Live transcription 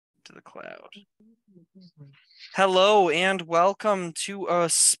to the cloud. Hello and welcome to a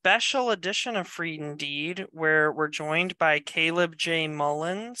special edition of Free Indeed, where we're joined by Caleb J.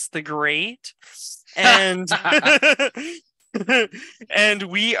 Mullins, the Great, and and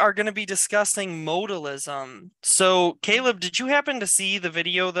we are going to be discussing modalism. So, Caleb, did you happen to see the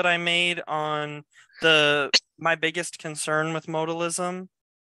video that I made on my biggest concern with modalism?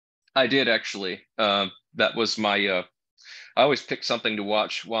 I did actually. That was my. I always pick something to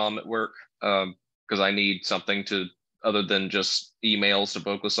watch while I'm at work because I need something to other than just emails to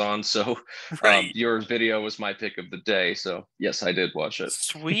focus on. So Right. your video was my pick of the day. So yes, I did watch it.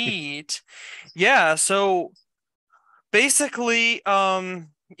 Sweet. Yeah, so basically,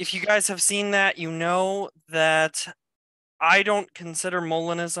 if you guys have seen that, you know that I don't consider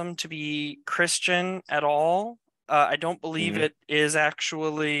Molinism to be Christian at all. I don't believe Mhm. it is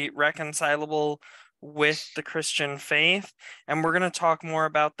actually reconcilable with the Christian faith, and we're going to talk more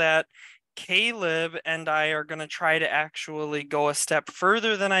about that. Caleb and I are going to try to actually go a step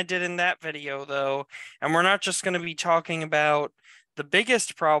further than I did in that video, though, and we're not just going to be talking about the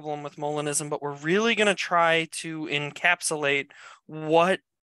biggest problem with Molinism, but we're really going to try to encapsulate what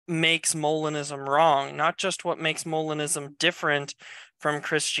makes Molinism wrong, not just what makes Molinism different from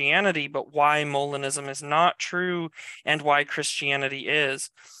Christianity, but why Molinism is not true and why Christianity is.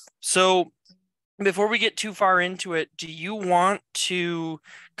 So, before we get too far into it, do you want to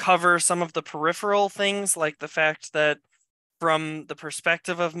cover some of the peripheral things, like the fact that from the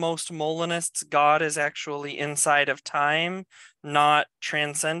perspective of most Molinists, God is actually inside of time, not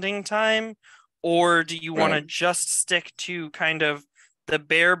transcending time? Or do you want to Right. just stick to kind of the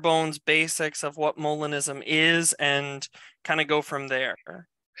bare bones basics of what Molinism is and kind of go from there?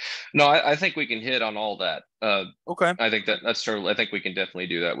 No, I think we can hit on all that. Okay. I think that's true. I think we can definitely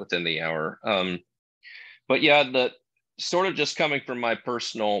do that within the hour. But yeah, the sort of just coming from my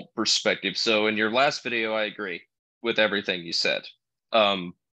personal perspective. So in your last video, I agree with everything you said.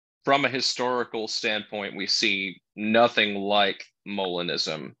 Um, from a historical standpoint, we see nothing like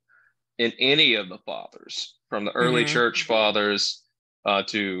Molinism in any of the fathers, from the early Mm-hmm. church fathers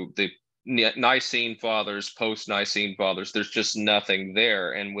to the Nicene fathers, post-Nicene fathers. There's just nothing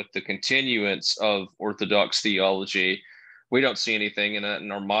there. And with the continuance of Orthodox theology, we don't see anything in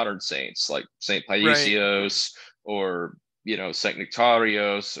our modern saints like Saint Right. Paisios or Saint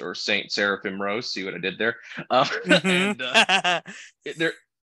Nectarios or Saint Seraphim Rose. See what I did there? And Mm-hmm. there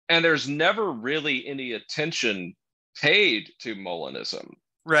and there's never really any attention paid to Molinism.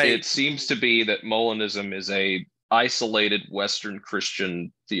 Right. It seems to be that Molinism is a isolated Western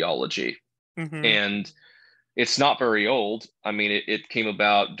Christian theology, Mm-hmm. and it's not very old. I mean, it came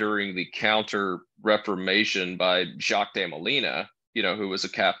about during the Counter Reformation by Jacques de Molina, who was a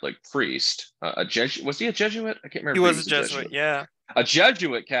Catholic priest, a Jesuit. Was he a Jesuit? I can't He remember if he was a was a Jesuit, Jesuit. yeah. A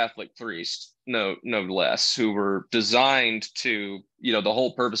Jesuit Catholic priest, no less, who were designed to, the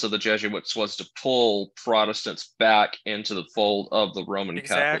whole purpose of the Jesuits was to pull Protestants back into the fold of the Roman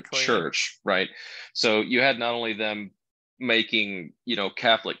Catholic Exactly. Church, right? So you had not only them making,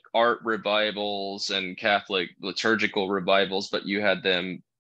 Catholic art revivals and Catholic liturgical revivals, but you had them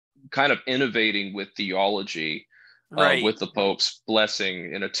kind of innovating with theology, Right. with the Pope's blessing,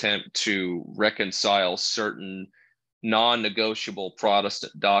 in an attempt to reconcile certain non-negotiable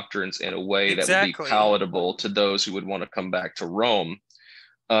Protestant doctrines in a way that would be Exactly. palatable to those who would want to come back to Rome.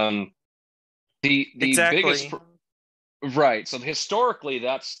 Um, the biggest Exactly. right. So historically,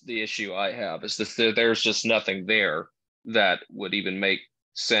 that's the issue I have, is that there's just nothing there that would even make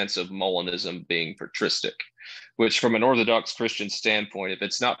sense of Molinism being patristic, which from an Orthodox Christian standpoint, if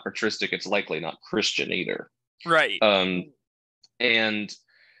it's not patristic, it's likely not Christian either. Right. Um, and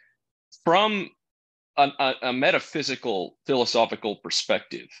from a metaphysical, philosophical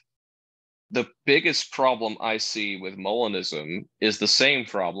perspective, the biggest problem I see with Molinism is the same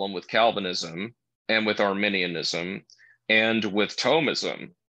problem with Calvinism and with Arminianism and with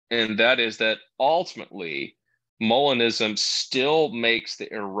Thomism. And that is that ultimately, Molinism still makes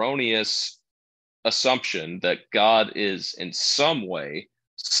the erroneous assumption that God is in some way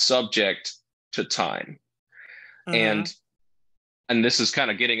subject to time. Mm-hmm. And this is kind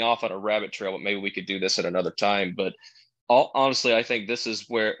of getting off on a rabbit trail, but maybe we could do this at another time. But honestly, I think this is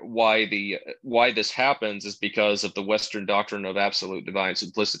why this happens is because of the Western doctrine of absolute divine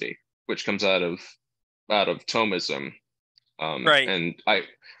simplicity, which comes out of Thomism. Um, Right. and I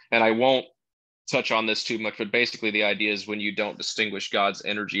and I won't touch on this too much, but basically the idea is when you don't distinguish God's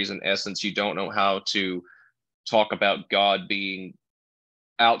energies and essence, you don't know how to talk about God being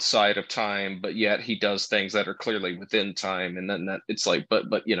outside of time, but yet he does things that are clearly within time. And then that it's like, but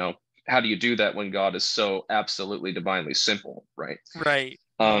how do you do that when God is so absolutely divinely simple, right? Right.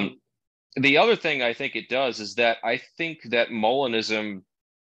 Um, the other thing I think it does is that I think that Molinism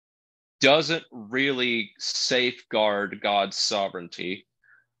doesn't really safeguard God's sovereignty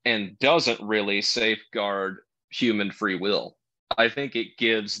and doesn't really safeguard human free will. I think it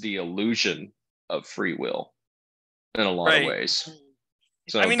gives the illusion of free will in a lot of Right. ways. I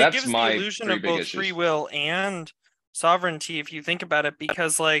So mean, it that's gives the my illusion three of big both free issues. will and sovereignty if you think about it,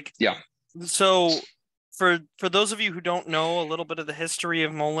 because like, Yeah. so for those of you who don't know a little bit of the history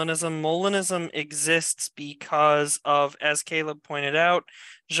of Molinism, Molinism exists because of, as Caleb pointed out,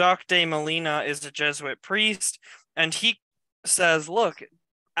 Jacques de Molina is a Jesuit priest, and he says, look,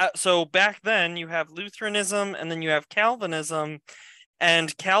 so back then you have Lutheranism and then you have Calvinism,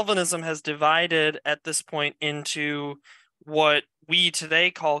 and Calvinism has divided at this point into what we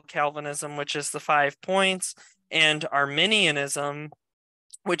today call Calvinism, which is the 5 points, and Arminianism,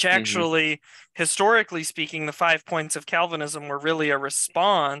 which actually, historically speaking, the 5 points of Calvinism were really a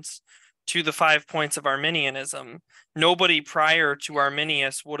response to the 5 points of Arminianism. Nobody prior to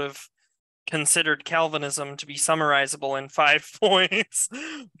Arminius would have considered Calvinism to be summarizable in 5 points.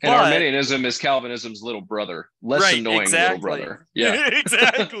 And But Arminianism is Calvinism's little brother, less right, annoying little exactly. brother. Yeah.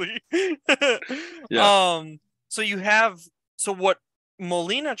 Exactly. Yeah. So you have, so what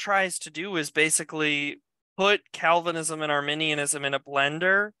Molina tries to do is basically put Calvinism and Arminianism in a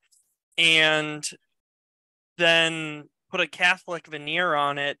blender and then put a Catholic veneer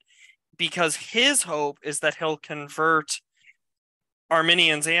on it, because his hope is that he'll convert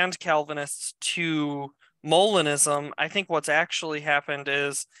Arminians and Calvinists to Molinism. I think what's actually happened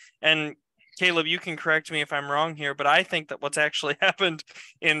is, and Caleb, you can correct me if I'm wrong here, but I think that what's actually happened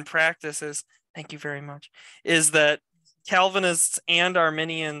in practice is, thank you very much, is that Calvinists and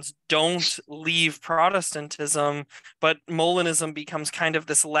Arminians don't leave Protestantism, but Molinism becomes kind of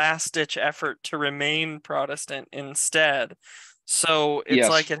this last-ditch effort to remain Protestant instead. So it's Yes.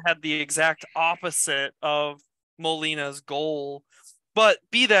 like it had the exact opposite of Molina's goal. But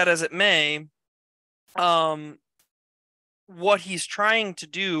be that as it may, what he's trying to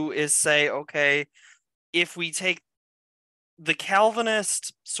do is say, okay, if we take the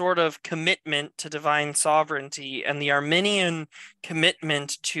Calvinist sort of commitment to divine sovereignty and the Arminian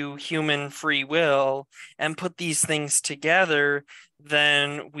commitment to human free will and put these things together,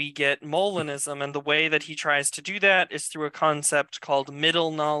 then we get Molinism. And the way that he tries to do that is through a concept called middle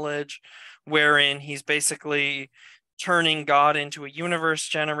knowledge, wherein he's basically turning God into a universe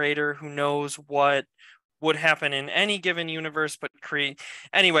generator who knows what would happen in any given universe, but create.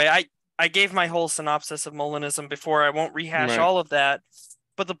 Anyway, I gave my whole synopsis of Molinism before. I won't rehash Right. all of that.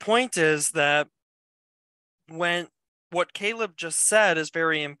 But the point is that when what Caleb just said is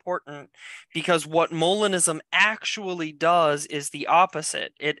very important, because what Molinism actually does is the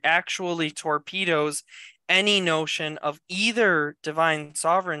opposite. It actually torpedoes any notion of either divine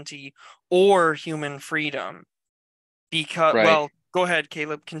sovereignty or human freedom. Because, Right. well, go ahead,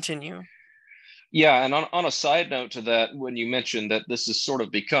 Caleb, continue. Yeah, and on a side note to that, when you mentioned that this has sort of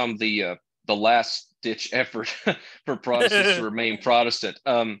become the last ditch effort for Protestants to remain Protestant,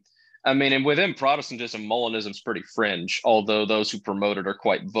 I mean, and within Protestantism, Molinism's pretty fringe, although those who promote it are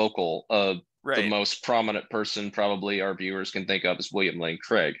quite vocal. The Right. most prominent person probably our viewers can think of is William Lane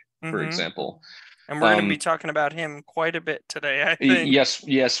Craig, for example. And we're going to be talking about him quite a bit today, I think.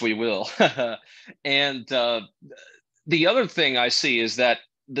 Yes, we will. And the other thing I see is that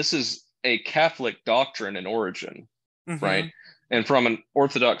this is a Catholic doctrine in origin, right? And from an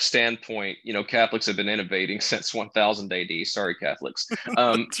Orthodox standpoint, you know, Catholics have been innovating since 1000 AD. Sorry, Catholics.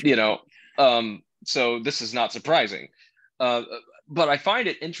 You know, so this is not surprising. But I find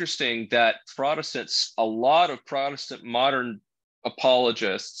it interesting that Protestants, a lot of Protestant modern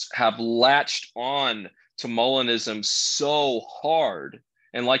apologists have latched on to Molinism so hard.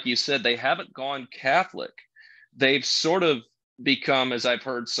 And like you said, they haven't gone Catholic. They've sort of become, as I've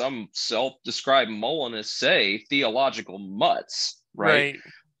heard some self-described Molinists say, theological mutts, right?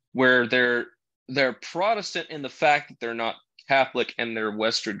 Where they're Protestant in the fact that they're not Catholic and they're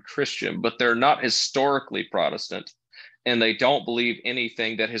Western Christian, but they're not historically Protestant, and they don't believe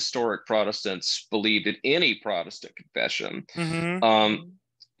anything that historic Protestants believed in any Protestant confession.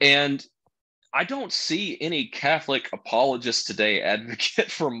 And I don't see any Catholic apologists today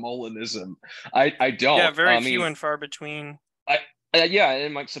advocate for Molinism. I don't. Yeah, very I few mean, and far between. yeah,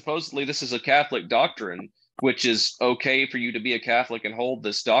 and like supposedly this is a Catholic doctrine, which is okay for you to be a Catholic and hold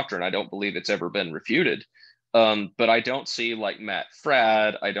this doctrine. I don't believe it's ever been refuted. But I don't see like Matt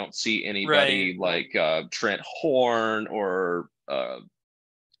Fradd. I don't see anybody like Trent Horn or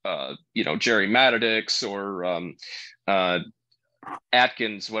you know, Jerry Matadix or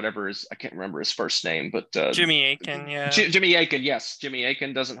Atkins, whatever I can't remember his first name, but Jimmy Akin, yeah. Jimmy Akin, yes, Jimmy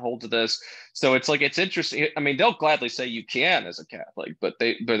Akin doesn't hold to this. So it's like, it's interesting. I mean, they'll gladly say you can as a Catholic, but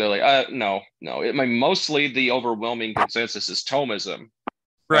they're like, no. I mean, mostly the overwhelming consensus is Thomism.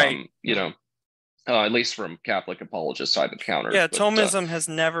 Right. At least from Catholic apologists I've encountered. Yeah, but, Thomism has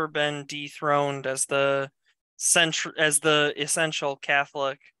never been dethroned as the essential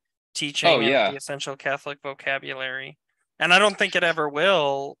Catholic teaching and the essential Catholic vocabulary. And I don't think it ever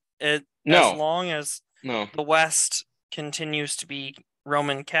will. As long as the West continues to be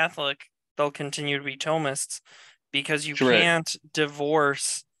Roman Catholic, they'll continue to be Thomists, because you can't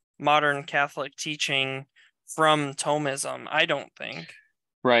divorce modern Catholic teaching from Thomism, I don't think.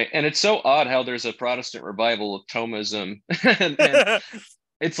 Right. And it's so odd how there's a Protestant revival of Thomism. and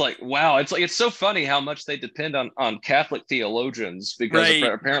it's like, wow, it's so funny how much they depend on Catholic theologians, because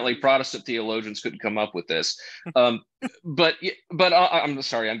apparently Protestant theologians couldn't come up with this. But I'm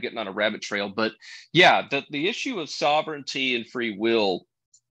sorry, I'm getting on a rabbit trail. But yeah, the issue of sovereignty and free will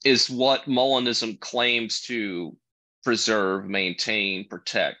is what Molinism claims to preserve, maintain,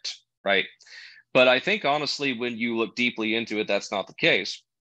 protect, right? But I think, honestly, when you look deeply into it, that's not the case.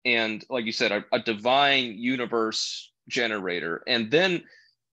 And like you said, a divine universe generator. And then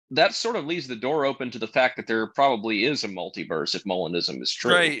that sort of leaves the door open to the fact that there probably is a multiverse if Molinism is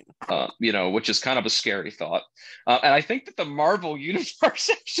true, right? Which is kind of a scary thought. And I think that the Marvel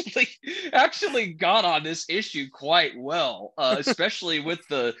universe actually got on this issue quite well, especially with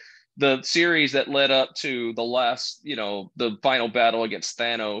the series that led up to the last, the final battle against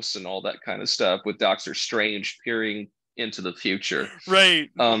Thanos and all that kind of stuff, with Doctor Strange peering into the future. Right.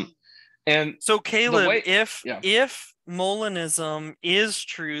 And so Caleb, if Molinism is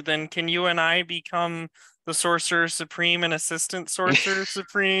true, then can you and I become the Sorcerer Supreme and Assistant Sorcerer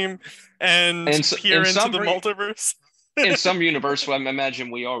Supreme and peer into the multiverse? In some universe, I imagine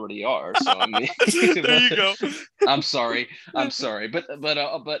we already are. So I mean, there you go. I'm sorry,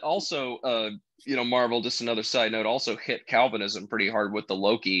 but also, Marvel. Just another side note, also hit Calvinism pretty hard with the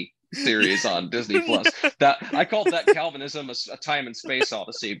Loki series on Disney Plus. That I called that Calvinism a time and space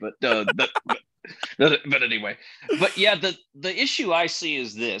odyssey, but anyway. But yeah, the issue I see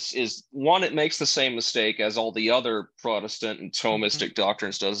is one, it makes the same mistake as all the other Protestant and Thomistic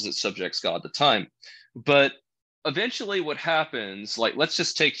doctrines does, it subjects God to time. But eventually what happens, like, let's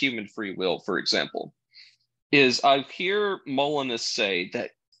just take human free will, for example, is I hear Molinists say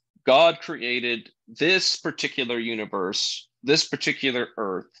that God created this particular universe, this particular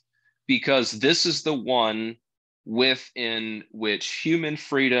earth, because this is the one within which human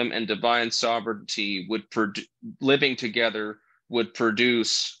freedom and divine sovereignty living together would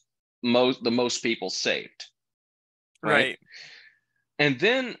produce the most people saved. Right. And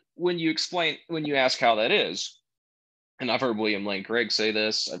then when you ask how that is, and I've heard William Lane Craig say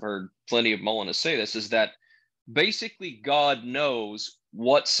this, I've heard plenty of Molinists say this, is that basically God knows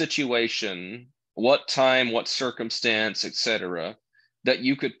what situation, what time, what circumstance, etc., that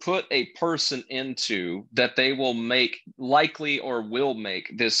you could put a person into, that they will likely will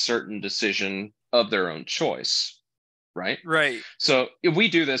make this certain decision of their own choice. Right. So if we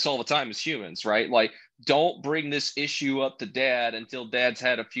do this all the time as humans, right? Like, don't bring this issue up to Dad until Dad's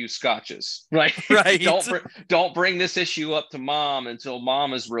had a few scotches, right? Don't bring this issue up to Mom until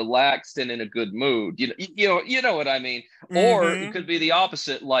Mom is relaxed and in a good mood. You know what I mean? Mm-hmm. Or it could be the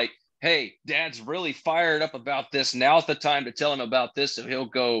opposite, like, hey, Dad's really fired up about this. Now's the time to tell him about this, so he'll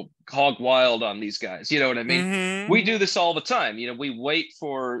go hog wild on these guys. You know what I mean? Mm-hmm. We do this all the time. We wait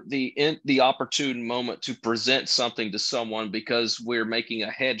for the opportune moment to present something to someone because we're making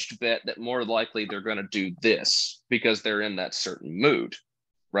a hedged bet that more likely they're going to do this because they're in that certain mood,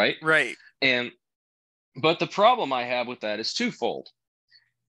 right? Right. But the problem I have with that is twofold.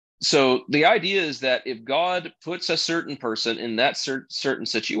 So the idea is that if God puts a certain person in that certain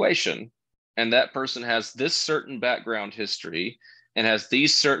situation, and that person has this certain background history and has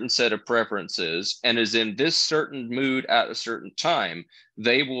these certain set of preferences and is in this certain mood at a certain time,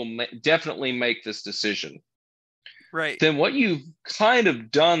 they will definitely make this decision. Right. Then what you've kind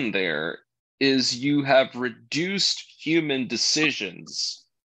of done there is you have reduced human decisions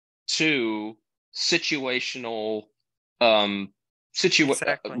to situational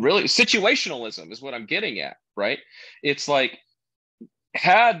really situationalism is what I'm getting at, right? It's like,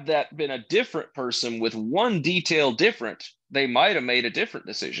 had that been a different person with one detail different, they might have made a different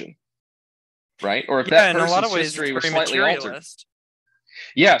decision, right? Or if that person's history was slightly altered.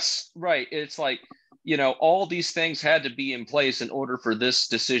 Yes, right. It's like, all these things had to be in place in order for this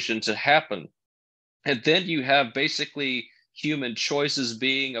decision to happen. And then you have basically human choices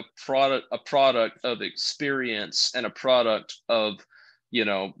being a product of experience and a product of,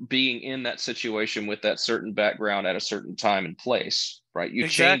 being in that situation with that certain background at a certain time and place, right? You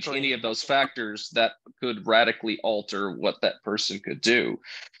change any Exactly. of those factors, that could radically alter what that person could do.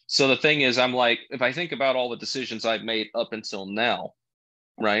 So the thing is, I'm like, if I think about all the decisions I've made up until now,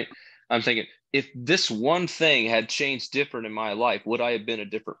 right? I'm thinking, if this one thing had changed different in my life, would I have been a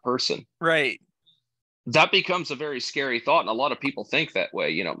different person? Right. That becomes a very scary thought. And a lot of people think that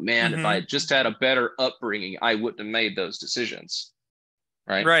way, man, if I Mm-hmm. had just had a better upbringing, I wouldn't have made those decisions,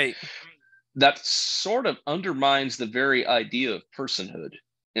 right? Right. That sort of undermines the very idea of personhood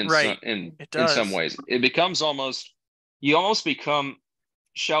in some Right. in It in some does. ways. It becomes almost, you almost become,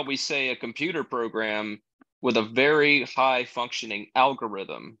 shall we say, a computer program with a very high functioning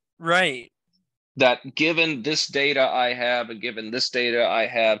algorithm, Right. that given this data I have and given this data I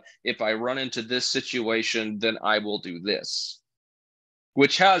have, if I run into this situation, then I will do this,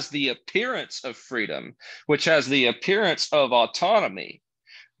 which has the appearance of freedom, which has the appearance of autonomy.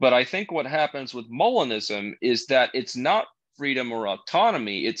 But I think what happens with Molinism is that it's not freedom or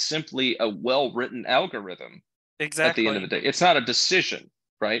autonomy. It's simply a well-written algorithm at the end of the Exactly. day. It's not a decision,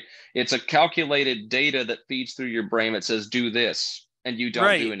 right? It's a calculated data that feeds through your brain that says, do this, and you don't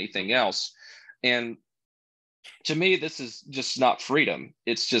do Right. anything else. And to me, this is just not freedom.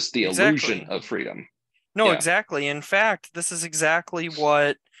 It's just the illusion Exactly. of freedom. No, Yeah. exactly. In fact, this is exactly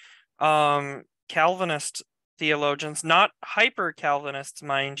what Calvinist theologians, not hyper Calvinists,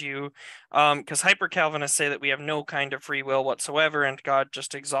 mind you, because hyper Calvinists say that we have no kind of free will whatsoever and God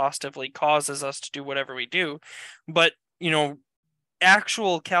just exhaustively causes us to do whatever we do. But,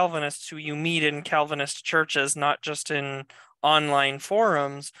 actual Calvinists who you meet in Calvinist churches, not just in online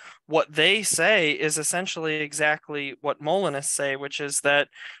forums, what they say is essentially exactly what Molinists say, which is that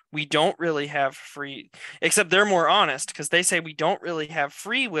we don't really have free, except they're more honest because they say we don't really have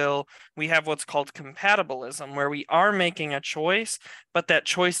free will. We have what's called compatibilism, where we are making a choice, but that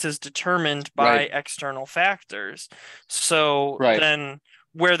choice is determined by Right. external factors. So Right. then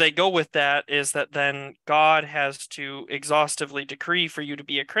where they go with that is that then God has to exhaustively decree for you to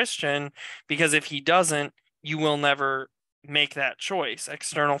be a Christian, because if he doesn't, you will never make that choice.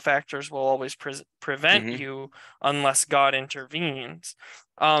 External factors will always prevent Mm-hmm. you unless God intervenes.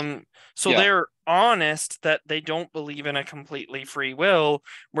 Um, so Yeah. they're honest that they don't believe in a completely free will,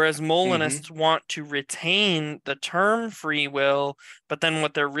 whereas Mm-hmm. Molinists want to retain the term free will, but then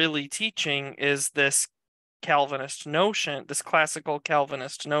what they're really teaching is this Calvinist notion, this classical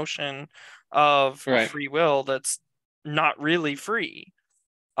Calvinist notion of Right. free will that's not really free.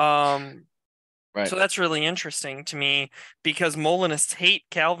 Um, Right. so that's really interesting to me because Molinists hate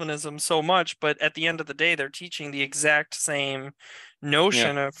Calvinism so much, but at the end of the day, they're teaching the exact same Yeah.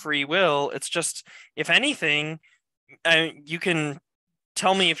 notion of free will. It's just, if anything, you can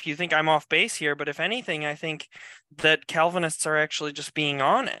tell me if you think I'm off base here, but if anything, I think that Calvinists are actually just being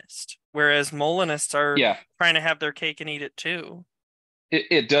honest, whereas Molinists are Yeah. trying to have their cake and eat it too.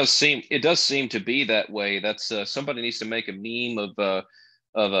 It does seem to be that way. That's somebody needs to make a meme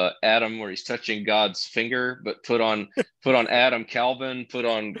of Adam where he's touching God's finger, but put on Adam Calvin, put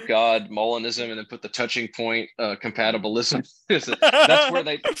on God Molinism, and then put the touching point compatibilism. that's where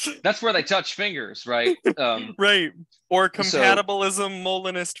they that's where they touch fingers, right? Right. Or So compatibilism,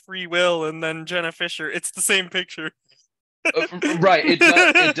 Molinist free will, and then Jenna Fisher. It's the same picture. right,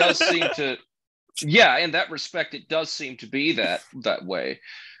 it does seem to, yeah, in that respect, it does seem to be that way.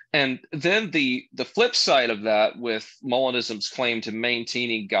 And then the flip side of that, with Molinism's claim to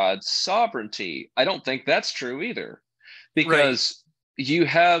maintaining God's sovereignty, I don't think that's true either, Right. because you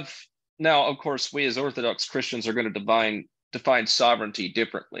have, now, of course, we as Orthodox Christians are going to define sovereignty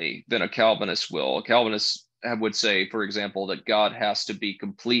differently than a Calvinist will. A Calvinist would say, for example, that God has to be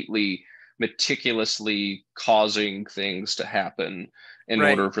completely meticulously causing things to happen in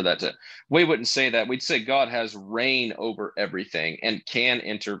Right. order for that to, we wouldn't say that. We'd say God has reign over everything and can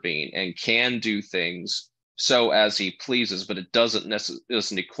intervene and can do things so as he pleases, but it doesn't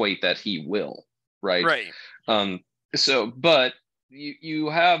equate that he will, right? Right. um but you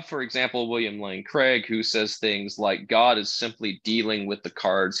have, for example, William Lane Craig, who says things like God is simply dealing with the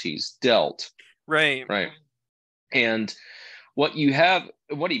cards he's dealt, Right. right? And what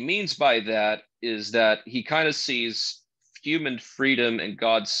he means by that is that he kind of sees human freedom and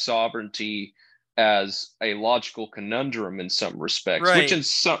God's sovereignty as a logical conundrum in some respects, which in Right.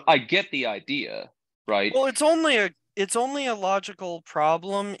 some, I get the idea, right? Well, it's only a logical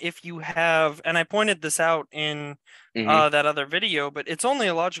problem if you have, and I pointed this out in Mm-hmm. that other video, but it's only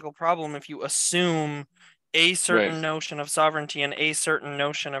a logical problem if you assume a Right. certain notion of sovereignty and a certain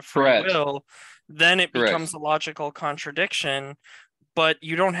notion of free Correct. will, then it Correct. becomes a logical contradiction. But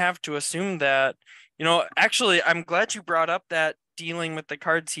you don't have to assume that. Actually, I'm glad you brought up that dealing with the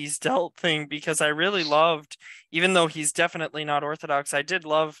cards he's dealt thing, because I really loved, even though he's definitely not Orthodox, I did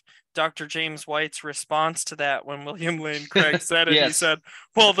love Dr. James White's response to that when William Lane Craig said it. He Yes. said,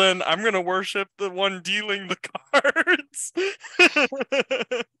 well, then I'm going to worship the one dealing the cards.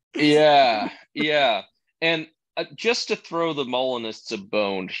 Yeah. Yeah. And just to throw the Molinists a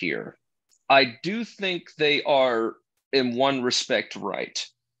bone here, I do think they are, in one respect, right.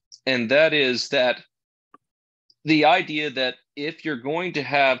 And that is that the idea that if you're going to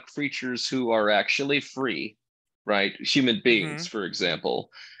have creatures who are actually free, right, human beings, Hmm. for example,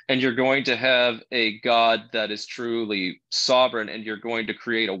 and you're going to have a God that is truly sovereign, and you're going to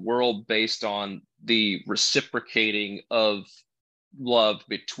create a world based on the reciprocating of love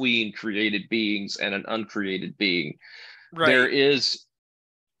between created beings and an uncreated being, there Right, is,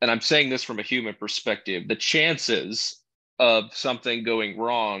 and I'm saying this from a human perspective, the chances of something going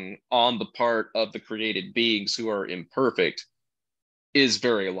wrong on the part of the created beings who are imperfect is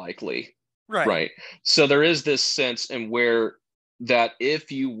very likely, right, right? So there is this sense in where that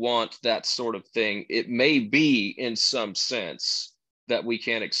if you want that sort of thing, it may be in some sense that we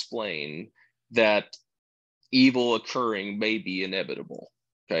can't explain that evil occurring may be inevitable.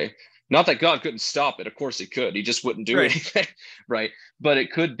 Okay. Not that God couldn't stop it. Of course he could. He just wouldn't do right, anything. Right. But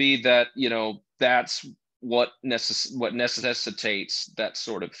it could be that, that's what necessitates that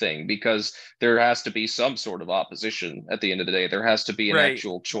sort of thing, because there has to be some sort of opposition at the end of the day. There has to be an right.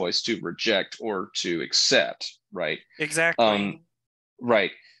 actual choice to reject or to accept. Right. Exactly. Um,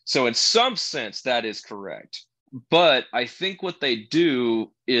 right. So in some sense, that is correct. But I think what they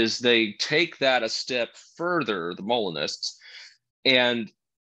do is they take that a step further, the Molinists, and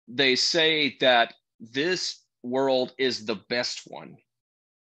they say that this world is the best one.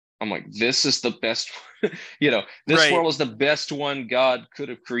 I'm like, this is the best, this Right. world is the best one God could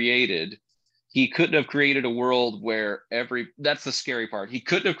have created. He couldn't have created a world where that's the scary part. He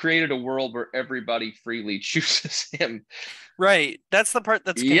couldn't have created a world where everybody freely chooses him. Right. That's the part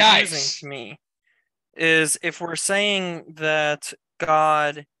that's confusing Yikes. to me, is if we're saying that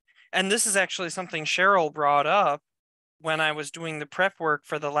God, and this is actually something Cheryl brought up when I was doing the prep work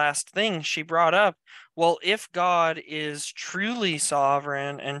for the last thing. She brought up, well, if God is truly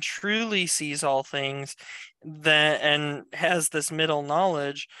sovereign and truly sees all things, then and has this middle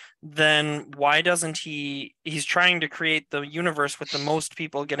knowledge, then why doesn't he's trying to create the universe with the most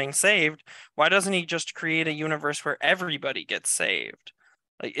people getting saved? Why doesn't he just create a universe where everybody gets saved?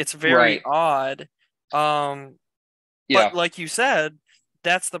 Like, it's very Right. odd. Um, but Yeah. like you said,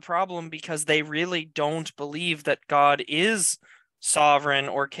 that's the problem, because they really don't believe that God is sovereign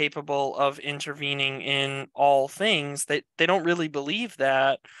or capable of intervening in all things. They don't really believe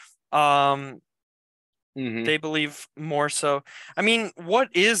that. Um, Hmm. they believe more so. I mean, what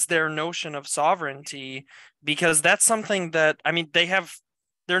is their notion of sovereignty? Because that's something that, I mean, they have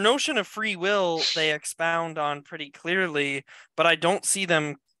their notion of free will, they expound on pretty clearly, but I don't see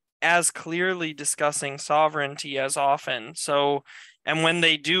them as clearly discussing sovereignty as often. So, and when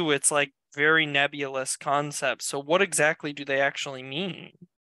they do, it's like very nebulous concepts. So, what exactly do they actually mean?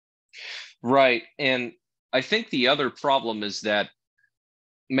 Right. And I think the other problem is that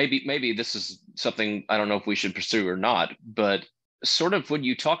maybe this is something I don't know if we should pursue or not, but sort of when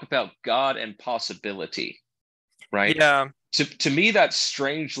you talk about God and possibility, right? Yeah, To me, that's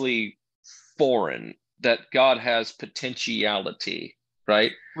strangely foreign that God has potentiality,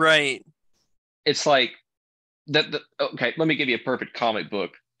 right? right. It's like okay, let me give you a perfect comic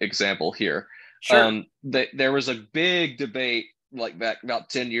book example here. Sure. There was a big debate like back about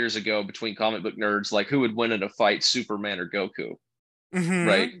 10 years ago between comic book nerds, like who would win in a fight, Superman or Goku,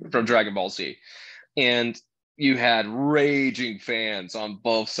 right? Hmm. From Dragon Ball Z. And you had raging fans on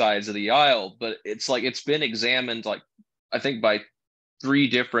both sides of the aisle, but it's like it's been examined, like I think by three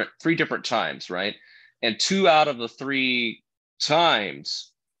different times, right? And two out of the three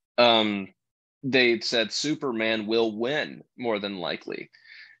times, um, they said Superman will win more than likely.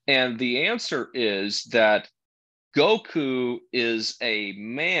 And the answer is that Goku is a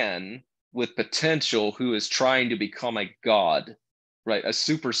man with potential who is trying to become a god, right? A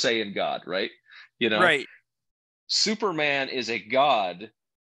Super Saiyan god, right? You know, Right. Superman is a god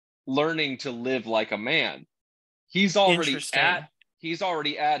learning to live like a man. He's already at Interesting. he's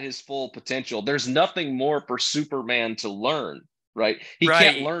already at his full potential. There's nothing more for Superman to learn. right? He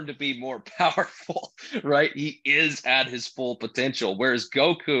can't Right. learn to be more powerful, right? He is at his full potential, whereas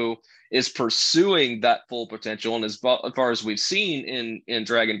Goku is pursuing that full potential. And as far as we've seen in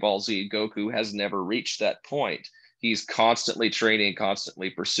Dragon Ball Z, Goku has never reached that point. He's constantly training, constantly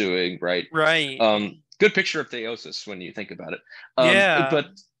pursuing, right? Right. Good picture of theosis when you think about it. Yeah.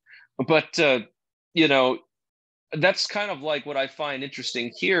 But you know, that's kind of like what I find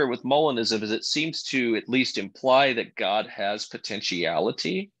interesting here with Molinism is it seems to at least imply that God has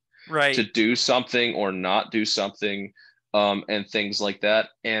potentiality to Right. do something or not do something, and things like that.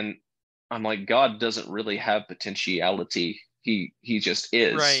 And I'm like, God doesn't really have potentiality. He just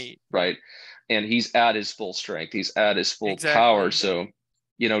is, Right. right? And he's at his full strength. He's at his full power. Exactly.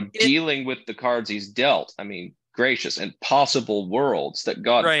 So, It dealing with the cards he's dealt, I mean, gracious, and possible worlds that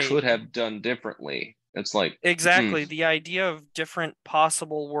God right. could have done differently. It's like, Exactly. The idea of different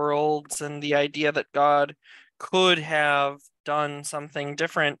possible worlds and the idea that God could have done something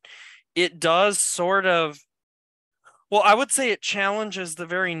different, it does sort of, well, I would say it challenges the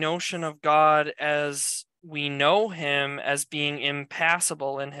very notion of God as we know him as being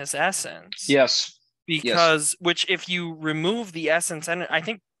impassible in his essence. yes, yes, Because, which, if you remove the essence, and I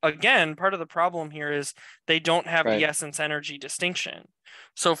think, again, part of the problem here is they don't have the right, essence energy distinction.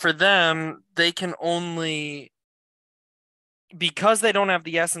 So for them, they can only, because they don't have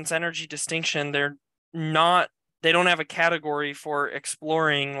the essence energy distinction, not they don't have a category for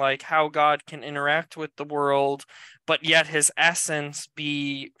exploring like how God can interact with the world, but yet his essence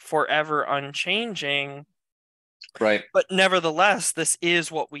be forever unchanging. right. But nevertheless, this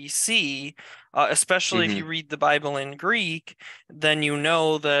is what we see, especially if Hmm. you read the Bible in Greek, then you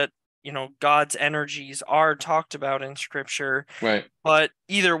know that, God's energies are talked about in Scripture. Right, But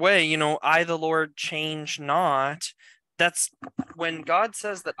either way, I, the Lord, change not. That's when God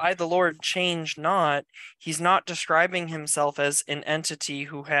says that I, the Lord, change not, he's not describing himself as an entity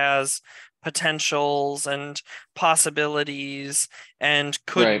who has potentials and possibilities and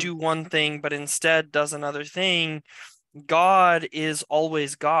could right, do one thing, but instead does another thing. God is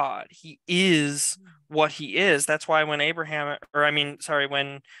always God. He is what he is. That's why when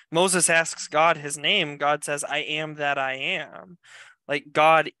when Moses asks God his name, God says, I am that I am. Like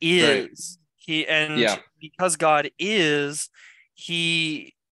God right. is. And Yeah, because God is,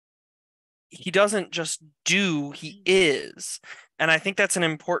 he he doesn't just do, he is. And I think that's an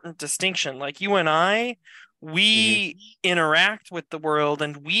important distinction. Like you and I, hmm, we interact with the world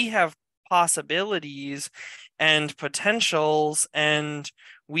and we have possibilities and potentials, and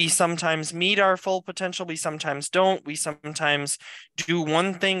we sometimes meet our full potential, we sometimes don't, we sometimes do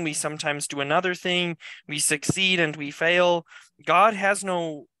one thing, we sometimes do another thing, we succeed and we fail. God has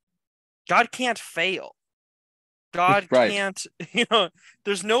no, God can't fail. God right, can't,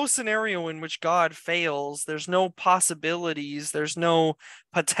 there's no scenario in which God fails. There's no possibilities. There's no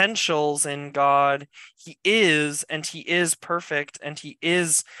potentials in God. He is, and he is perfect, and he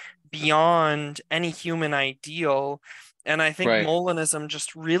is beyond any human ideal. And I think right. Molinism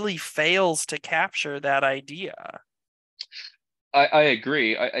just really fails to capture that idea. I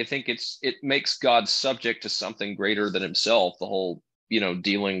agree. I think it makes God subject to something greater than himself. The whole,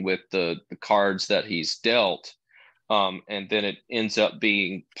 dealing with the cards that he's dealt. And then it ends up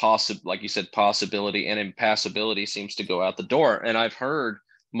being possible, like you said, possibility and impassibility seems to go out the door. And I've heard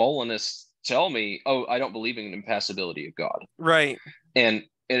Molinists tell me, "Oh, I don't believe in the impassibility of God." Right, And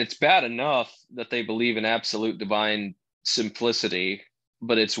it's bad enough that they believe in absolute divine simplicity,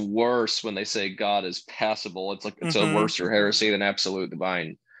 but it's worse when they say God is passible. It's like it's a mm-hmm. worse heresy than absolute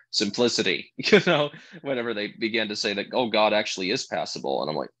divine simplicity, whenever they begin to say that, oh, God actually is passible. And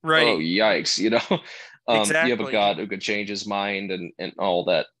I'm like, oh, Right, yikes, you have a exactly. God who could change his mind and all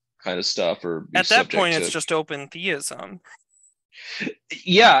that kind of stuff, or be At that subject point, it's to. just open theism.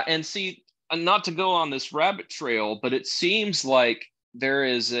 Yeah. And see, not to go on this rabbit trail, but it seems like there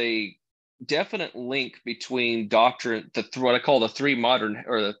is a definite link between doctrine, what I call the three modern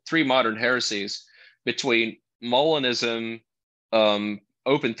heresies, between Molinism,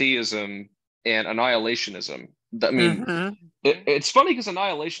 open theism, and annihilationism. I mean, Mm-hmm. it's funny because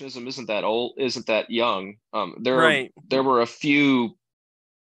annihilationism isn't that old, isn't that young. Right, There were a few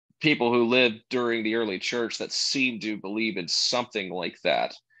people who lived during the early church that seemed to believe in something like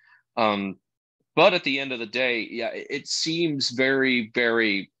that. Um, but at the end of the day, yeah, it seems very,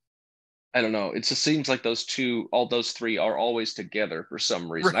 very, I don't know. It just seems like all those three are always together for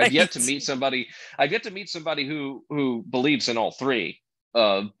some reason. right, I've yet to meet somebody who believes in all three.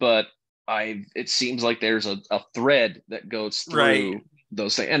 But it seems like there's a thread that goes right. through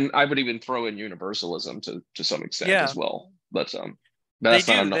those things. And I would even throw in universalism to some extent Yeah. as well. But They that's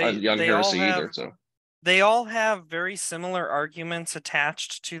not do. a They young they all heresy have either. So they all have very similar arguments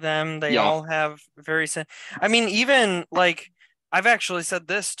attached to them. They Yeah. all have I mean, even like I've actually said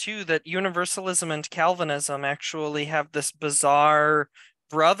this too, that Universalism and Calvinism actually have this bizarre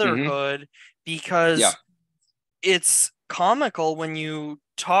Hmm. brotherhood Yeah. because it's comical when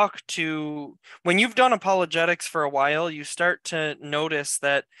when you've done apologetics for a while, you start to notice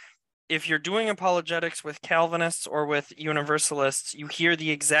that if you're doing apologetics with Calvinists or with Universalists, you hear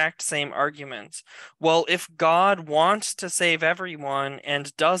the exact same arguments. Well, if God wants to save everyone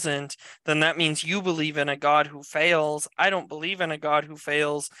and doesn't, then that means you believe in a God who fails. I don't believe in a God who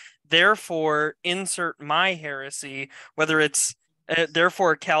fails. Therefore, insert my heresy, whether it's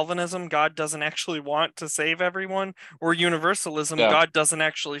therefore Calvinism, God doesn't actually want to save everyone, or Universalism, Yeah. God doesn't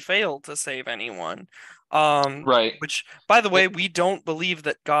actually fail to save anyone. Right. Which, by the It, way, we don't believe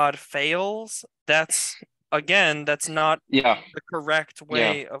that God fails. That's not yeah. the correct Yeah.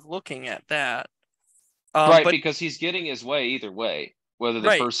 way of looking at that. Right, But because he's getting his way either way, whether the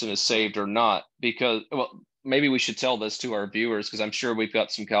right, person is saved or not. Because, well, maybe we should tell this to our viewers, because I'm sure we've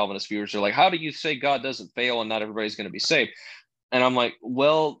got some Calvinist viewers who are like, how do you say God doesn't fail and not everybody's going to be saved? And I'm like,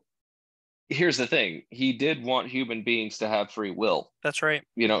 well, here's the thing. He did want human beings to have free will, that's right.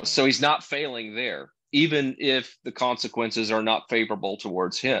 so he's not failing there. Even if the consequences are not favorable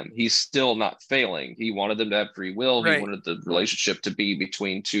towards him, he's still not failing. He wanted them to have free will. He Right. wanted the relationship to be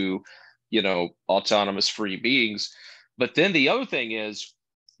between two, autonomous free beings. But then the other thing is,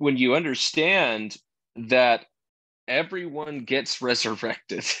 when you understand that everyone gets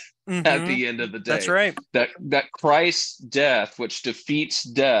resurrected at Mm-hmm. the end of the That's day, right. that Christ's death, which defeats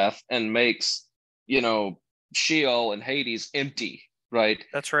death and makes, Sheol and Hades empty, right,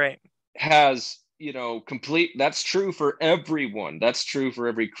 That's right. has, complete. That's true for everyone. That's true for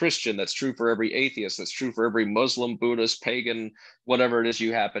every Christian. That's true for every atheist. That's true for every Muslim, Buddhist, pagan, whatever it is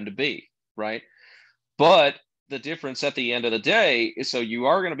you happen to be, right? But the difference at the end of the day is, so you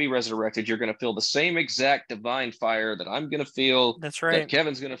are going to be resurrected. You're going to feel the same exact divine fire that I'm going to feel, That's that right.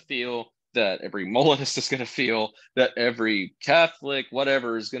 Kevin's going to feel, that every Molinist is going to feel, that every Catholic,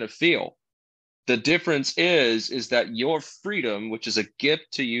 whatever, is going to feel. The difference is that your freedom, which is a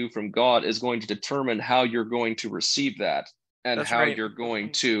gift to you from God, is going to determine how you're going to receive that and That's how right. you're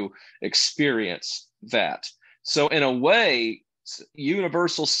going to experience that. So, in a way,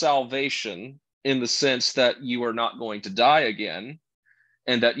 universal salvation, in the sense that you are not going to die again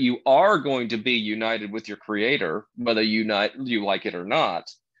and that you are going to be united with your creator, whether you like it or not.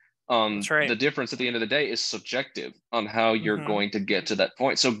 That's right. The difference at the end of the day is subjective on how you're Mm-hmm. going to get to that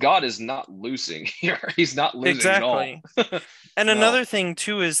point. So God is not losing here. He's not losing at all. Exactly. And No. another thing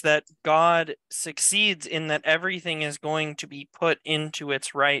too is that God succeeds in that everything is going to be put into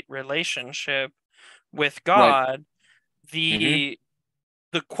its right relationship with Right. God. Mm-hmm. The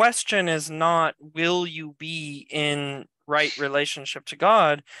the question is not will you be in right relationship to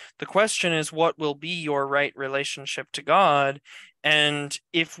God? The question is what will be your right relationship to God? And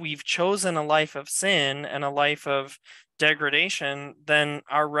if we've chosen a life of sin and a life of degradation, then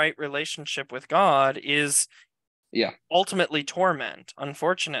our right relationship with God is Yeah. ultimately torment,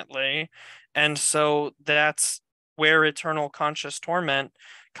 unfortunately. And so that's where eternal conscious torment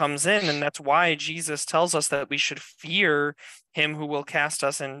comes in. And that's why Jesus tells us that we should fear him who will cast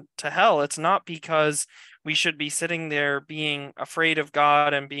us into hell. It's not because we should be sitting there being afraid of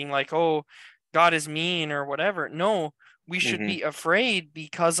God and being like, oh, God is mean or whatever. No, we should Mm-hmm. be afraid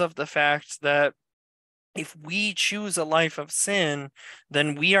because of the fact that if we choose a life of sin,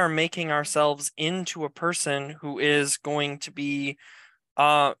 then we are making ourselves into a person who is going to be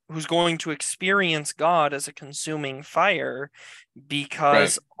who's going to experience God as a consuming fire, Right.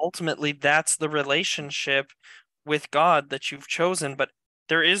 because ultimately that's the relationship with God that you've chosen. But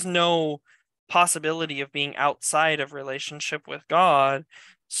there is no possibility of being outside of relationship with God.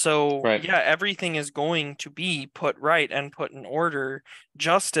 So Right. yeah, everything is going to be put right and put in order.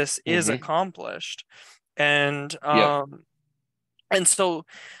 Justice is Mm-hmm. accomplished. And Yep. so,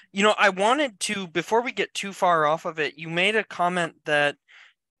 I wanted to, before we get too far off of it, you made a comment that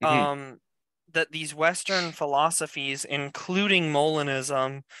Mm-hmm. um that these Western philosophies, including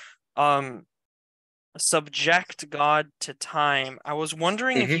Molinism, um subject God to time. I was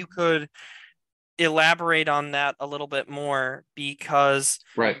wondering if Mm-hmm. you could elaborate on that a little bit more because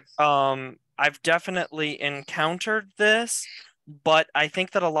Right. I've definitely encountered this, but I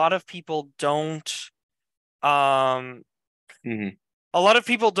think that um Mm-hmm. a lot of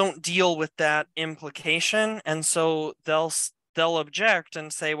people don't deal with that implication, and so they'll object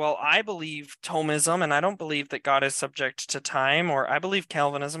and say, well, I believe Thomism and I don't believe that God is subject to time, or I believe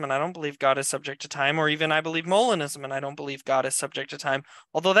Calvinism and I don't believe God is subject to time, or even I believe Molinism and I don't believe God is subject to time.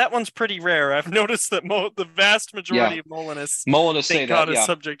 Although that one's pretty rare. I've noticed that the vast Yeah. majority of Molinists Molinists say think that. God is Yeah.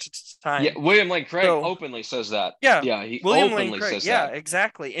 subject to Yeah. time. William Lane Craig So, openly says that. yeah, Yeah. He William Lane openly Craig. says Yeah, that.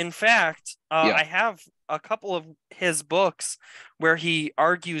 exactly. In fact, Yeah. I have a couple of his books where he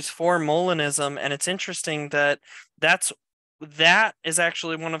argues for Molinism, and it's interesting that that's that is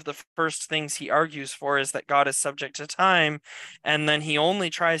actually one of the first things he argues for, is that God is subject to time, and then he only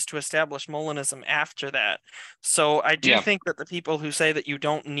tries to establish Molinism after that. So I do Yeah. think that the people who say that you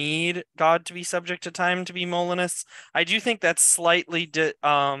don't need God to be subject to time to be Molinists, I do think that's slightly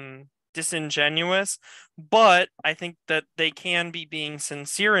disingenuous, but I think that they can be being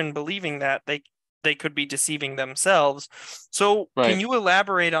sincere in believing that they could be deceiving themselves. So can Right. you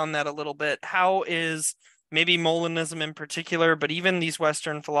elaborate on that a little bit? How is maybe Molinism in particular, but even these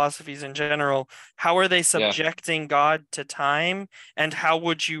Western philosophies in general, how are they Yeah. subjecting God to time? And how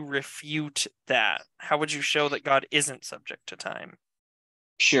would you refute that? How would you show that God isn't subject to time?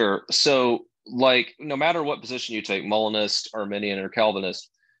 Sure. So, like, no matter what position you take, Molinist, Arminian, or Calvinist,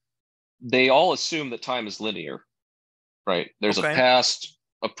 they all assume that time is linear, right? There's a Okay. past,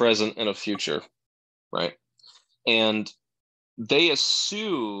 a present, and a future, right? And they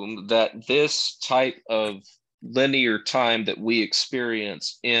assume that this type of linear time that we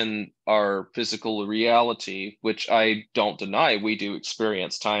experience in our physical reality, which I don't deny, we do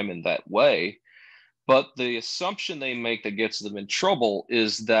experience time in that way. But the assumption they make that gets them in trouble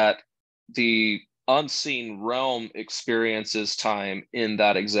is that the unseen realm experiences time in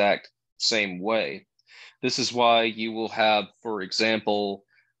that exact same way. This is why you will have, for example,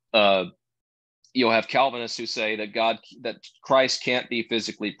 uh, you'll have Calvinists who say that Christ can't be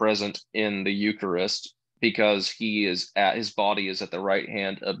physically present in the Eucharist because his body is at the right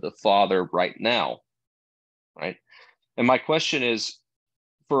hand of the Father right now, right? And my question is,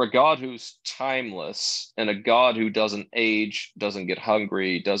 for a God who's timeless and a God who doesn't age, doesn't get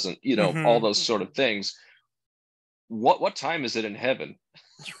hungry, doesn't, all Mm-hmm. those sort of things, what time is it in heaven?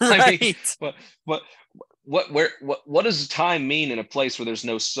 I mean, Right. what what what does time mean in a place where there's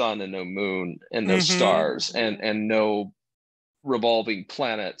no sun and no moon and no Mm-hmm. stars and no revolving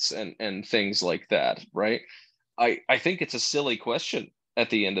planets and things like that, right? I think it's a silly question at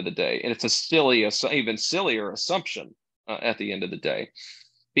the end of the day, and it's even sillier assumption at the end of the day,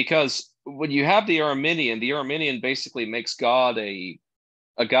 because when you have the Arminian basically makes God a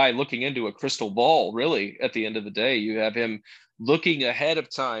guy looking into a crystal ball. Really, at the end of the day, you have him looking ahead of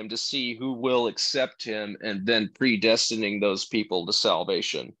time to see who will accept him and then predestining those people to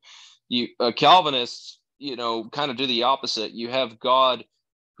salvation. You Calvinists, kind of do the opposite. You have God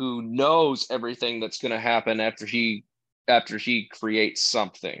who knows everything that's going to happen after he creates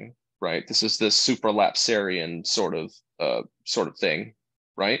something, right? This is the supralapsarian sort of thing,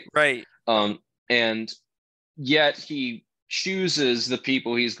 right? Right. um and yet he chooses the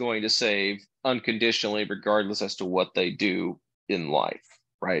people he's going to save unconditionally, regardless as to what they do in life,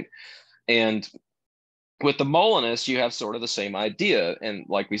 right? And with the Molinists, you have sort of the same idea. And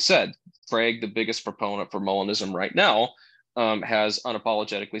like we said, Craig, the biggest proponent for Molinism right now, has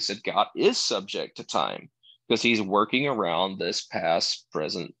unapologetically said God is subject to time because he's working around this past,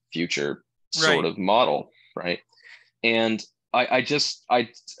 present, future sort Right. of model, right? And I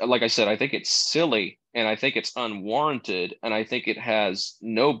like I said, I think it's silly and I think it's unwarranted and I think it has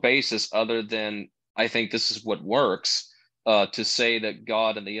no basis other than I think this is what works, to say that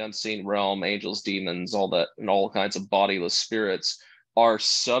God in the unseen realm, angels, demons, all that, and all kinds of bodiless spirits are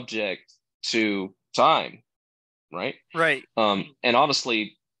subject to time, right? Right. And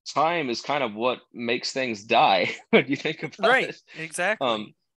honestly, time is kind of what makes things die when you think about Right. it. Um,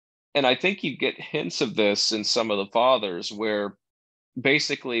 Exactly. and I think you get hints of this in some of the fathers, where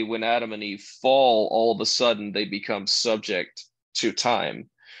basically when Adam and Eve fall, all of a sudden they become subject to time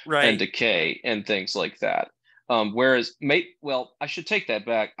and Right. decay and things like that. Well, I should take that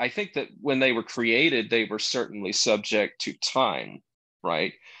back. I think that when they were created, they were certainly subject to time,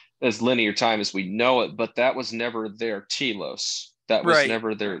 right? As linear time as we know it, but that was never their telos. That was Right.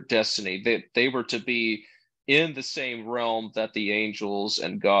 never their destiny. They were to be in the same realm that the angels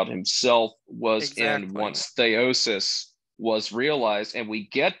and God himself was in Exactly. once theosis was realized. And we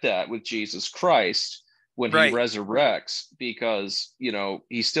get that with Jesus Christ when he Right. resurrects, because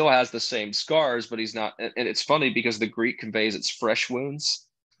he still has the same scars, but he's not. And it's funny because the Greek conveys it's fresh wounds,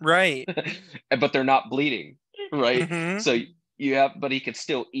 Right. but they're not bleeding, right? Mm-hmm. So but he can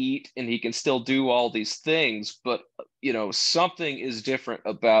still eat and he can still do all these things, but something is different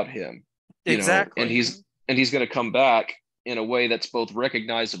about him, and Exactly. he's going to come back in a way that's both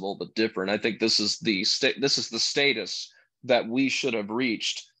recognizable but different. I think this is the status that we should have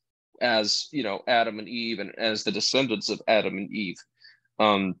reached as, you know, Adam and Eve and as the descendants of Adam and Eve.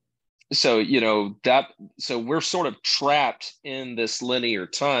 So, you know, so we're sort of trapped in this linear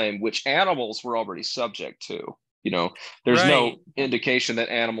time, which animals were already subject to. You know, there's no Right. indication that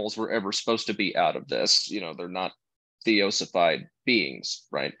animals were ever supposed to be out of this. You know, they're not theosified beings,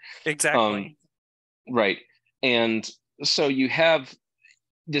 right? Um, Exactly. right. And so you have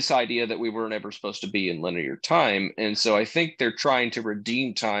this idea that we weren't ever supposed to be in linear time. And so I think they're trying to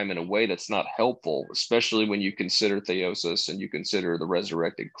redeem time in a way that's not helpful, especially when you consider theosis and you consider the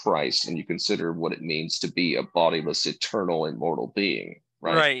resurrected Christ and you consider what it means to be a bodiless, eternal, immortal being,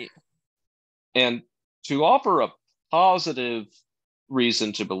 right? Right. And to offer a positive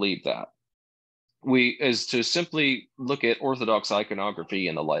reason to believe that, is to simply look at Orthodox iconography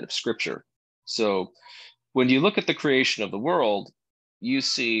in the light of Scripture. So when you look at the creation of the world, you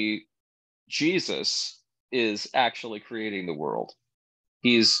see Jesus is actually creating the world.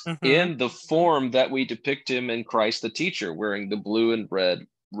 He's Mm-hmm. in the form that we depict him in Christ the teacher, wearing the blue and red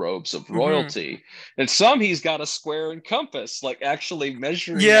robes of Mm-hmm. royalty. And some he's got a square and compass, like actually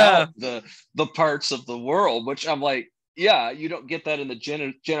measuring out Yeah. the parts of the world, which I'm like, yeah, you don't get that in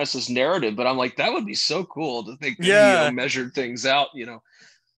the Genesis narrative, but I'm like, that would be so cool to think that he, you know, Yeah. measured things out, you know.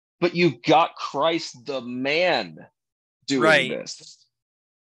 But you've got Christ the man doing Right. this.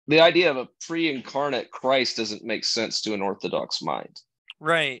 The idea of a pre-incarnate Christ doesn't make sense to an Orthodox mind,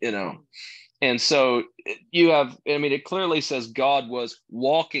 Right. you know. And so you have, I mean, it clearly says God was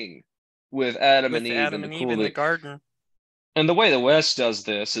walking with Adam and With Eve in Adam the and Eve cool in of the the, garden. and the way the West does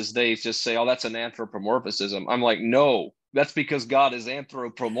this is they just say, oh, that's an anthropomorphism. I'm like, no, that's because God is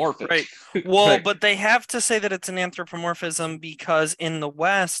anthropomorphic. Right. Well, Right. but they have to say that it's an anthropomorphism because in the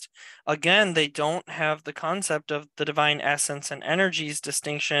West, again, they don't have the concept of the divine essence and energies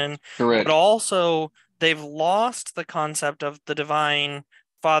distinction, but Correct. also they've lost the concept of the divine,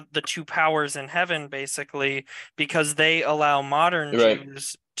 the two powers in heaven, basically, because they allow modern Right.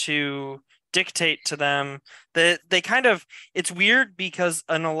 Jews to dictate to them that they kind of, it's weird because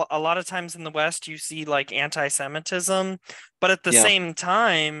a lot of times in the West you see like anti-Semitism, but at the Yeah. same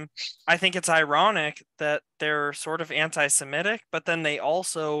time, I think it's ironic that they're sort of anti-Semitic, but then they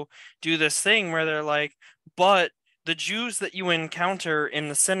also do this thing where they're like, but the Jews that you encounter in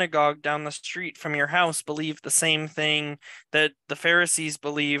the synagogue down the street from your house believe the same thing that the Pharisees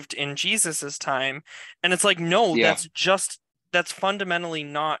believed in Jesus's time. And it's like, no, Yeah. that's fundamentally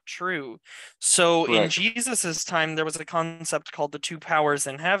not true. So in Correct. Jesus's time, there was a concept called the two powers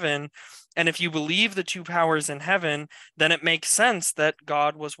in heaven. And if you believe the two powers in heaven, then it makes sense that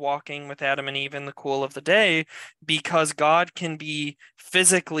God was walking with Adam and Eve in the cool of the day because God can be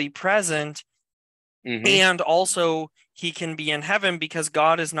physically present Mm-hmm. and also he can be in heaven because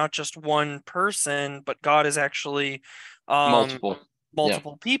God is not just one person, but God is actually um Multiple. Yeah.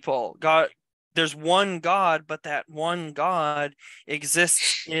 multiple people. God, there's one God, but that one God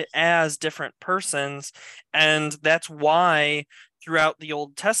exists as different persons, and that's why throughout the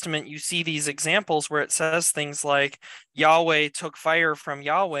Old Testament you see these examples where it says things like Yahweh took fire from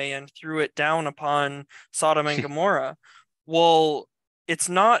Yahweh and threw it down upon Sodom and Gomorrah. Well, it's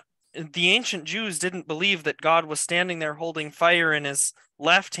not, the ancient Jews didn't believe that God was standing there holding fire in his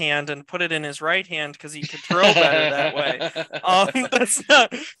left hand and put it in his right hand because he could throw better that way. That's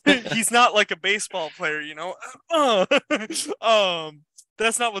not, he's not like a baseball player, you know.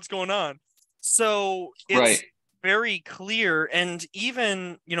 That's not what's going on. So Right. it's very clear, and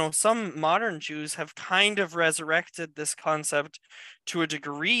even, you know, some modern Jews have kind of resurrected this concept to a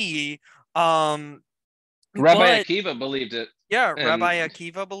degree. Um, Rabbi but Akiva believed it. yeah, And Rabbi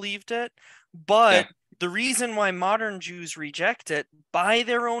Akiva believed it, yeah. but the reason why modern Jews reject it by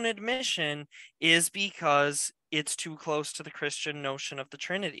their own admission is because it's too close to the Christian notion of the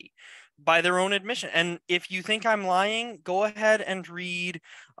Trinity. By their own admission. And if you think I'm lying, go ahead and read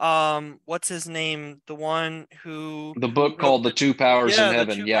what's his name? The one who The book wrote called The Two Powers in the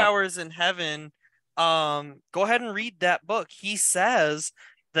Heaven. two Yeah. powers in heaven. Go ahead and read that book. He says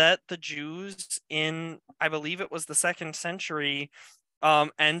that the Jews in, I believe it was the second century,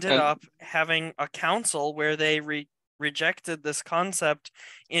 ended And up having a council where they rejected this concept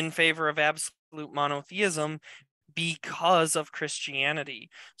in favor of absolute monotheism because of Christianity.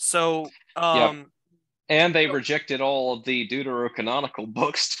 So, yeah. And they rejected all of the deuterocanonical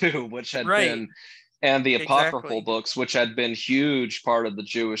books too, which had right, been, and the apocryphal exactly, books, which had been huge part of the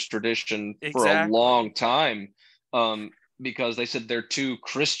Jewish tradition for a exactly, long time, because they said they're too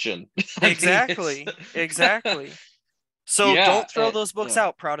Christian. I mean, it's exactly, exactly. So Yeah, don't throw those books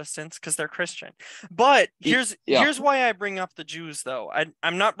out, Protestants, because they're Christian. But here's why I bring up the Jews, though.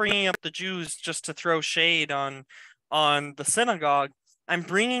 I'm not bringing up the Jews just to throw shade on the synagogue. I'm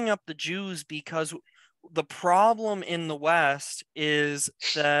bringing up the Jews because the problem in the West is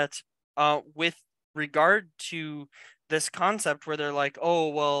that with regard to this concept where they're like, oh,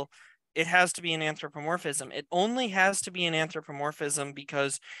 well, it has to be an anthropomorphism. It only has to be an anthropomorphism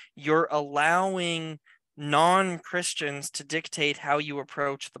because you're allowing non-Christians to dictate how you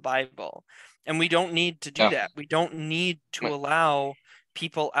approach the Bible. And we don't need to do that. We don't need to allow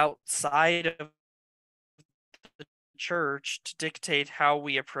people outside of the church to dictate how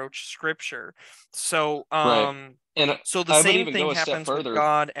we approach scripture. So and so the I would same even thing go a step happens with further.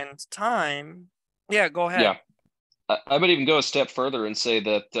 God and time. Yeah, go ahead. I would even go a step further and say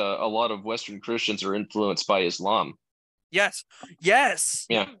that a lot of Western Christians are influenced by Islam. Yes,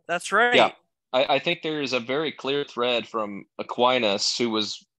 that's right. Yeah, I think there is a very clear thread from Aquinas, who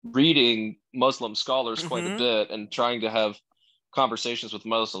was reading Muslim scholars quite a bit and trying to have conversations with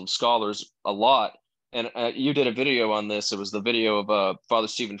Muslim scholars a lot. And you did a video on this. It was the video of Father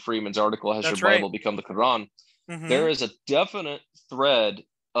Stephen Freeman's article, Has Your Bible Become the Quran? There is a definite thread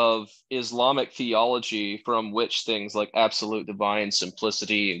of Islamic theology from which things like absolute divine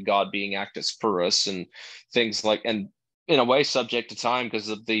simplicity and God being actus purus and things like, and in a way subject to time because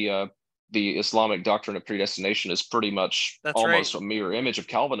of the Islamic doctrine of predestination is pretty much almost a mirror image of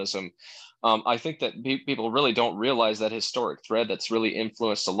Calvinism. I think that people really don't realize that historic thread that's really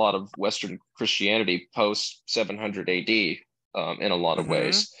influenced a lot of Western Christianity post 700 AD in a lot of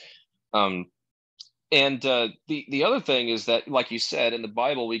ways. And the other thing is that, like you said, in the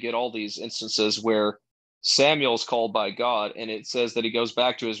Bible, we get all these instances where Samuel's called by God, and it says that he goes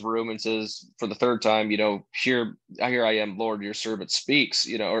back to his room and says for the third time, here I am, Lord, your servant speaks,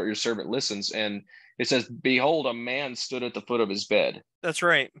 or your servant listens. And it says, behold, a man stood at the foot of his bed. That's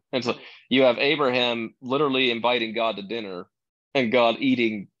right. And so you have Abraham literally inviting God to dinner and God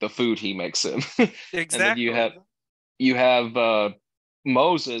eating the food he makes him. Exactly. And then you have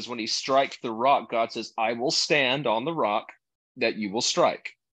Moses, when he strikes the rock, God says, I will stand on the rock that you will strike.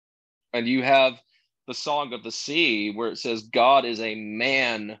 And you have the Song of the Sea, where it says God is a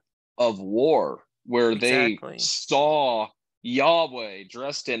man of war, where they saw Yahweh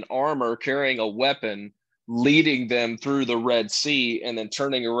dressed in armor, carrying a weapon, leading them through the Red Sea, and then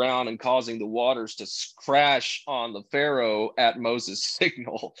turning around and causing the waters to crash on the Pharaoh at Moses'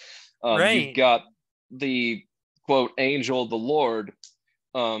 signal. You've got the quote angel of the Lord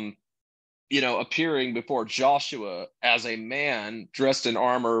appearing before Joshua as a man dressed in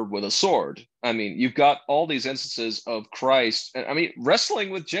armor with a sword. I mean, you've got all these instances of Christ, wrestling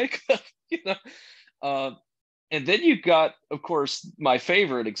with Jacob, and then you've got, of course, my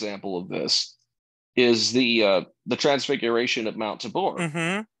favorite example of this is the transfiguration at Mount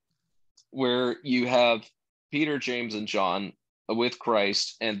Tabor, where you have Peter, James, and John with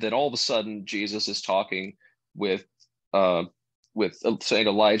Christ, and then all of a sudden Jesus is talking with Saint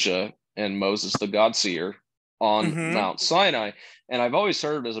Elijah and Moses, the God-seer, on Mount Sinai. And I've always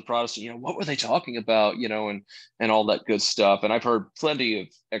heard as a Protestant, what were they talking about, and all that good stuff. And I've heard plenty of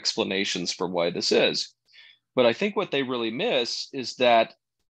explanations for why this is. But I think what they really miss is that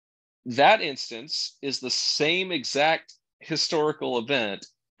instance is the same exact historical event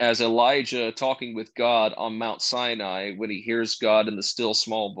as Elijah talking with God on Mount Sinai when he hears God in the still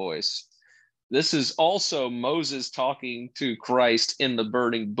small voice. This is also Moses talking to Christ in the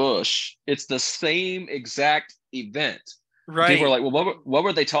burning bush. It's the same exact event. Right. People are like, well, what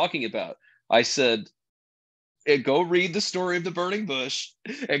were they talking about? I said, go read the story of the burning bush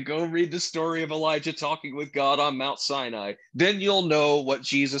and go read the story of Elijah talking with God on Mount Sinai. Then you'll know what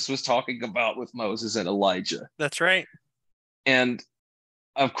Jesus was talking about with Moses and Elijah. That's right. And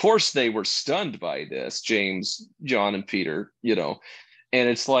of course they were stunned by this, James, John, and Peter, and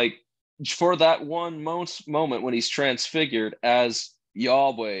it's like, for that one moment when he's transfigured as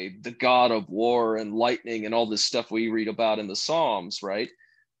Yahweh, the God of war and lightning and all this stuff we read about in the Psalms, right?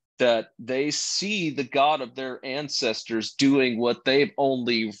 That they see the God of their ancestors doing what they've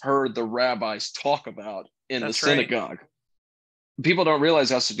only heard the rabbis talk about in the synagogue. People don't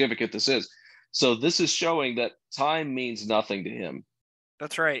realize how significant this is. So this is showing that time means nothing to him.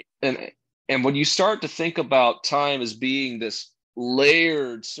 That's right. And when you start to think about time as being this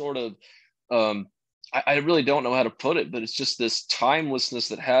layered sort of I really don't know how to put it, but it's just this timelessness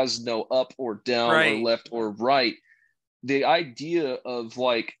that has no up or down or left or right. The idea of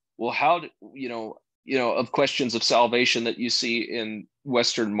like, well, how of questions of salvation that you see in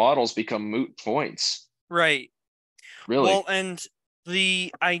Western models become moot points. Right. Really. Well, and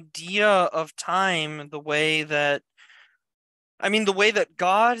the idea of time, the way that I mean, the way that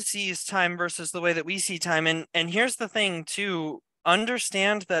God sees time versus the way that we see time. And here's the thing, too.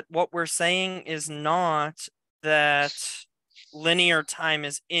 Understand that what we're saying is not that linear time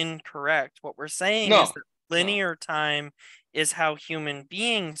is incorrect. What we're saying is No, that no, linear time is how human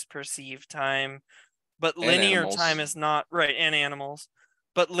beings perceive time, but and linear time animals. is not right, and animals.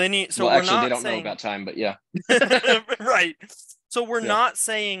 But linear, so Well, we're actually, they not don't know saying about time, but yeah, right. So we're yeah, not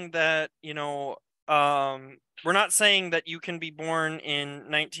saying that, we're not saying that you can be born in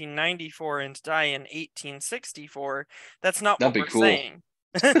 1994 and die in 1864. That's not that'd what be we're cool. saying.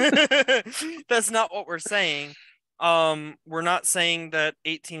 That's not what we're saying. We're not saying that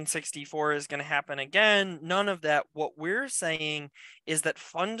 1864 is going to happen again. None of that. What we're saying is that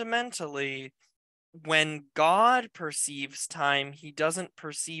fundamentally, when God perceives time, he doesn't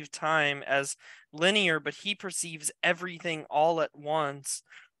perceive time as linear, but he perceives everything all at once.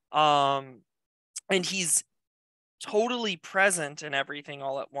 And he's totally present in everything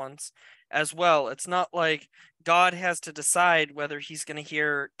all at once as well. It's not like God has to decide whether he's going to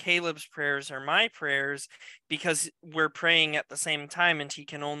hear Caleb's prayers or my prayers because we're praying at the same time and he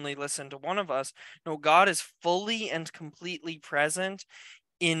can only listen to one of us. No, God is fully and completely present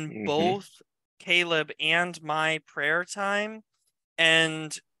in Hmm. both Caleb and my prayer time,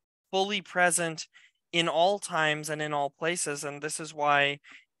 and fully present in all times and in all places. And this is why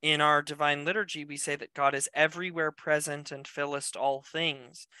in our divine liturgy we say that God is everywhere present and fillest all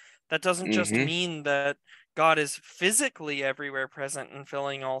things. That doesn't just Hmm. mean that God is physically everywhere present and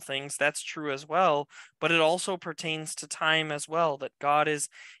filling all things. That's true as well, but it also pertains to time as well, that God is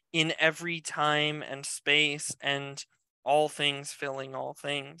in every time and space and all things filling all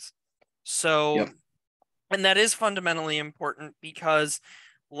things. So, Yep. and that is fundamentally important because,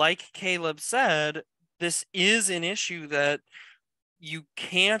 like Caleb said, this is an issue that you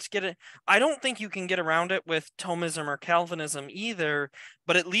can't get it. I don't think you can get around it with Thomism or Calvinism either,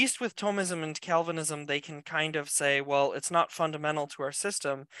 but at least with Thomism and Calvinism, they can kind of say, well, it's not fundamental to our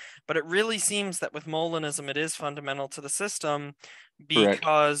system. But it really seems that with Molinism, it is fundamental to the system Correct.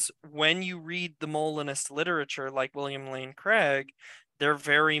 because when you read the Molinist literature, like William Lane Craig, they're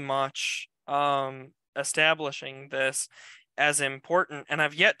very much establishing this as important. And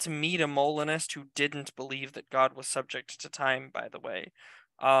I've yet to meet a Molinist who didn't believe that God was subject to time, by the way.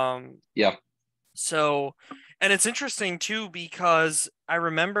 Um, Yeah. so, and it's interesting too, because I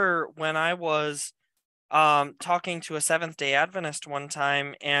remember when I was talking to a Seventh-day Adventist one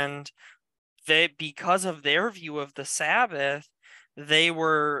time, and they, because of their view of the Sabbath, they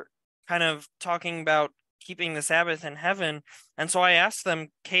were kind of talking about keeping the Sabbath in heaven. And so I asked them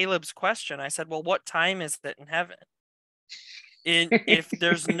Caleb's question. I said, well, what time is it in heaven? If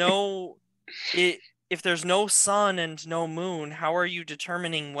there's no it if there's no sun and no moon, how are you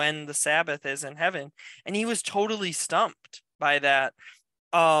determining when the Sabbath is in heaven? And he was totally stumped by that.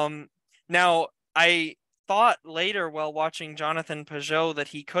 Um, Now I thought later while watching Jonathan Pajot that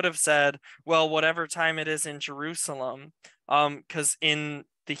he could have said, well, whatever time it is in Jerusalem, because in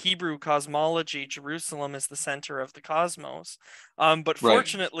the Hebrew cosmology, Jerusalem is the center of the cosmos. But Right.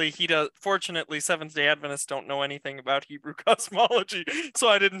 fortunately, Fortunately, Seventh-day Adventists don't know anything about Hebrew cosmology, so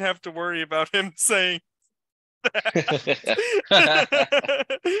I didn't have to worry about him saying.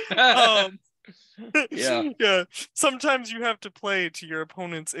 um, Yeah. yeah, sometimes you have to play to your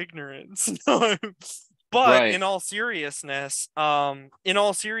opponent's ignorance. But Right. in all seriousness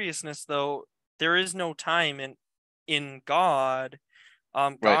though, there is no time in God.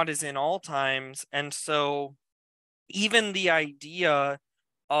 Right. God is in all times, and so even the idea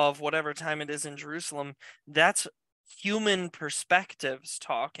of whatever time it is in Jerusalem, that's human perspectives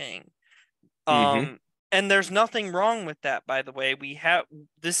talking. Hmm. Um, and there's nothing wrong with that, by the way.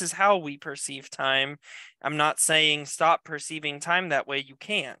 This is how we perceive time. I'm not saying stop perceiving time that way. You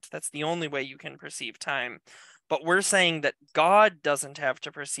can't. That's the only way you can perceive time. But we're saying that God doesn't have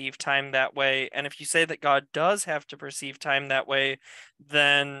to perceive time that way. And if you say that God does have to perceive time that way,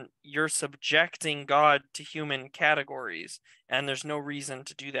 then you're subjecting God to human categories. And there's no reason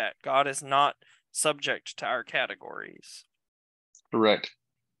to do that. God is not subject to our categories. Correct.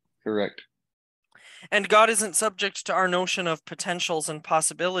 Correct. And God isn't subject to our notion of potentials and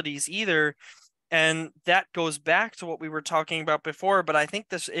possibilities either. And that goes back to what we were talking about before. But I think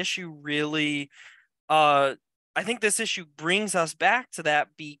this issue brings us back to that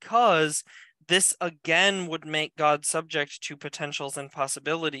because this again would make God subject to potentials and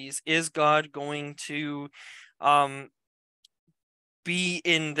possibilities. Is God going to um, be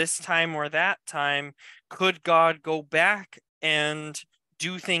in this time or that time? Could God go back and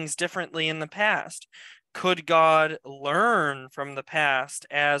do things differently in the past? Could God learn from the past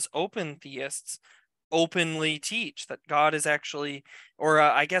as open theists? openly teach that God is actually, or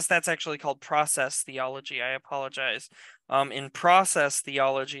I guess that's actually called process theology. I apologize. In process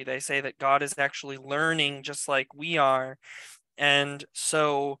theology, they say that God is actually learning just like we are. And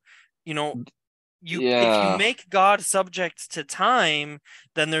so, you know, if you Yeah. make God subject to time,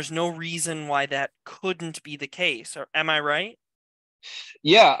 then there's no reason why that couldn't be the case. Or am I right?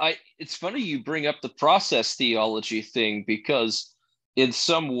 Yeah, it's funny you bring up the process theology thing, because in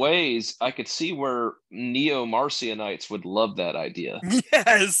some ways I could see where neo-Marcionites would love that idea,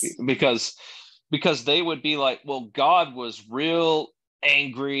 Yes. because they would be like, well, God was real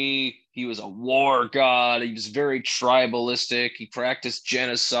angry. He was a war god. He was very tribalistic. He practiced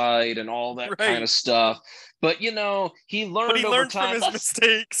genocide and all that kind Right. of stuff. But he But he learned over learned from time. his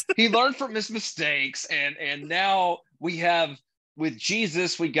mistakes. He learned from his mistakes, and now we have, with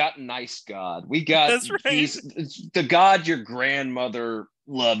Jesus, we got nice God. We got That's right. he's the God your grandmother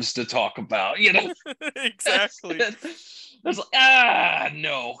loves to talk about. Exactly. It's like,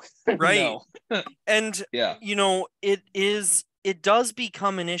 no. Right. No. And Yeah. it does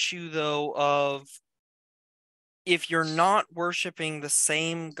become an issue though of if you're not worshiping the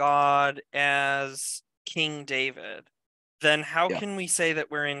same God as King David, then how Yeah. can we say that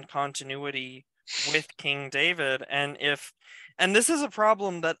we're in continuity with King David? And this is a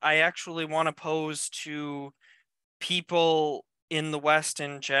problem that I actually want to pose to people in the West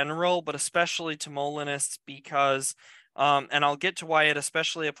in general, but especially to Molinists, because and I'll get to why it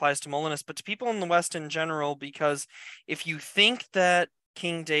especially applies to Molinists, but to people in the West in general, because if you think that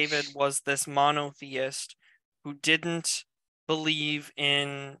King David was this monotheist who didn't believe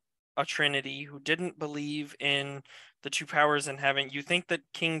in a Trinity, who didn't believe in the two powers in heaven, you think that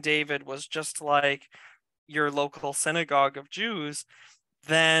King David was just like your local synagogue of Jews,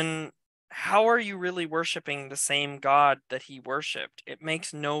 then how are you really worshiping the same God that he worshiped? It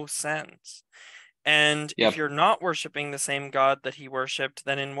makes no sense. And if Yep. you're not worshiping the same God that he worshiped,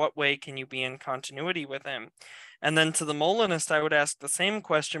 then in what way can you be in continuity with him? And then to the Molinist, I would ask the same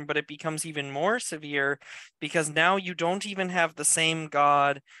question, but it becomes even more severe because now you don't even have the same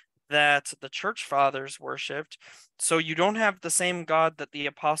God that the church fathers worshipped. So you don't have the same God that the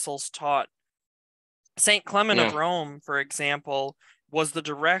apostles taught. Saint Clement of Yeah. Rome, for example, was the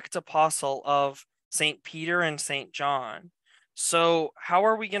direct apostle of Saint Peter and Saint John. So how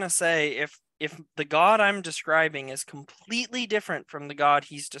are we going to say if the God I'm describing is completely different from the God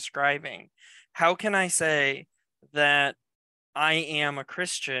he's describing, how can I say that I am a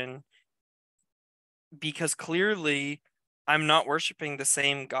Christian? Because clearly I'm not worshiping the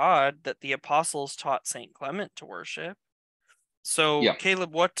same God that the apostles taught Saint Clement to worship. So Yeah.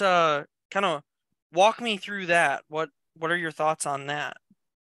 Caleb, what kind of walk me through that? What are your thoughts on that?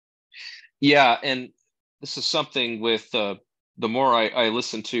 Yeah. And this is something with the more I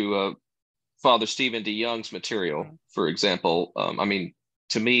listen to Father Stephen DeYoung's material, Mhm. for example. I mean,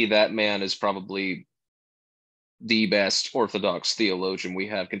 to me, that man is probably the best Orthodox theologian we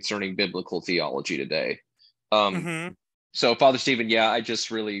have concerning biblical theology today. Um, Mhm. so, Father Stephen, yeah, I just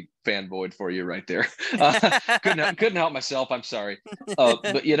really fanboyed for you right there. Couldn't help myself. I'm sorry.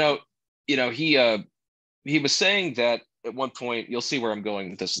 But he was saying that at one point. You'll see where I'm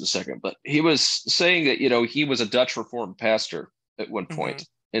going with this in a second. But he was saying that he was a Dutch Reformed pastor at one point Mhm.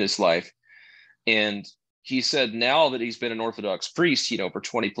 in his life, and he said now that he's been an Orthodox priest, for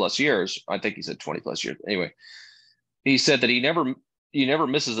 20 plus years. I think he said 20 plus years. Anyway, he said that he never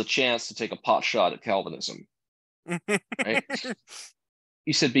misses a chance to take a pot shot at Calvinism. Right?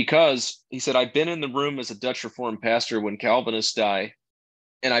 He said, because he said, I've been in the room as a Dutch Reformed pastor when Calvinists die,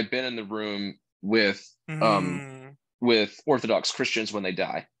 and I've been in the room um Mhm. with Orthodox Christians when they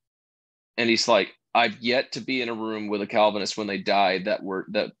die. And he's like, I've yet to be in a room with a Calvinist when they died that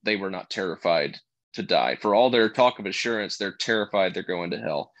they were not terrified to die. For all their talk of assurance, they're terrified they're going to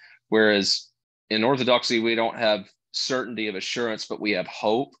hell. Whereas in Orthodoxy, we don't have certainty of assurance, but we have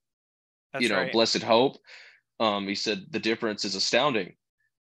hope, That's right. blessed hope. He said the difference is astounding.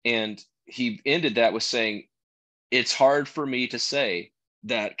 And he ended that with saying, it's hard for me to say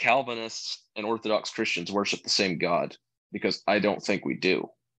that Calvinists and Orthodox Christians worship the same God, because I don't think we do.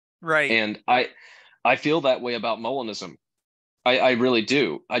 Right. And I feel that way about Molinism. I really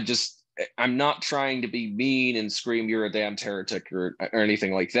do. I'm not trying to be mean and scream you're a damn heretic or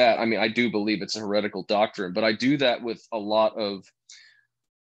anything like that. I mean, I do believe it's a heretical doctrine, but I do that with a lot of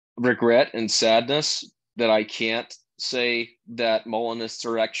regret and sadness that I can't say that Molinists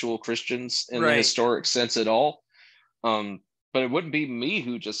are actual Christians in the Right. historic sense at all. But it wouldn't be me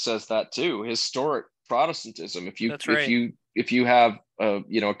who just says that too. Historic Protestantism. If you That's if right. you if you have a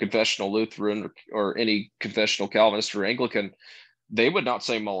confessional Lutheran or any confessional Calvinist or Anglican, they would not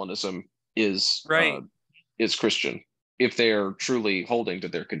say Molinism is Right. is Christian if they are truly holding to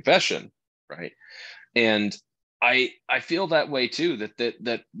their confession, right? And I feel that way too, that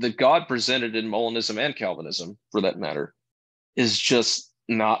the God presented in Molinism and Calvinism, for that matter, is just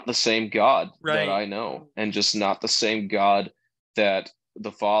not the same God that Right. I know, and just not the same God that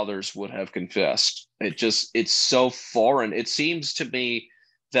the fathers would have confessed. It's so foreign. It seems to me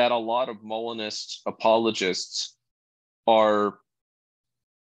that a lot of Molinist apologists are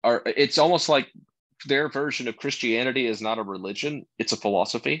it's almost like their version of Christianity is not a religion, it's a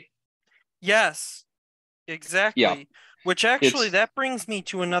philosophy. Yes, Yeah, exactly. Which actually it's that brings me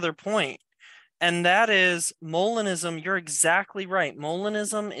to another point, and that is Molinism. You're exactly right.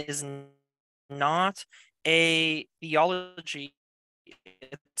 Molinism is not a theology,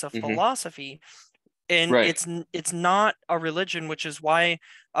 it's a mhm, philosophy, and right, it's not a religion, which is why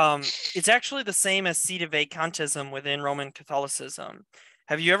it's actually the same as Sedevacantism within Roman Catholicism.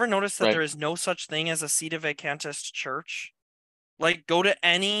 Have you ever noticed that there right, is no such thing as a Sedevacantist church? Like, talk to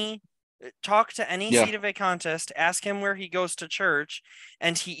any yeah, Sedevacantist, ask him where he goes to church,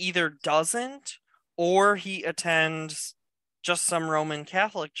 and he either doesn't or he attends just some Roman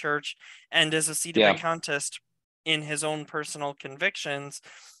Catholic church and is a yeah, Sedevacantist in his own personal convictions,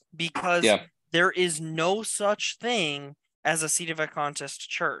 because yeah, there is no such thing as a Sedevacantist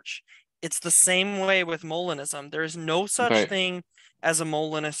church. It's the same way with Molinism. There is no such right, thing as a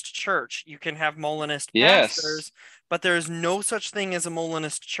Molinist church. You can have Molinist yes, pastors, but there is no such thing as a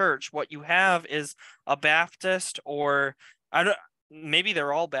Molinist church. What you have is a Baptist, or I don't, maybe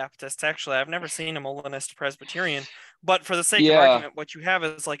they're all Baptists actually. I've never seen a Molinist Presbyterian, but for the sake of yeah, argument, what you have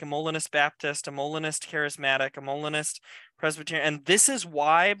is like a Molinist Baptist, a Molinist Charismatic, a Molinist Presbyterian. And this is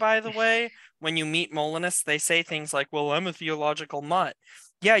why, by the way, when you meet Molinists, they say things like, "Well, I'm a theological mutt."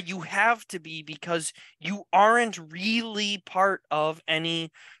 Yeah, you have to be, because you aren't really part of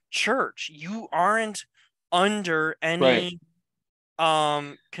any church. You aren't under right, any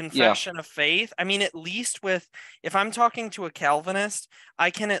yeah, confession of faith. I mean, at least with, if I'm talking to a Calvinist, I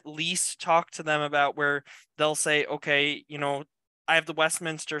can at least talk to them about where they'll say, okay, I have the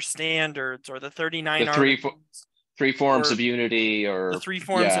Westminster Standards or the 39 the Articles three forms or of unity, the or three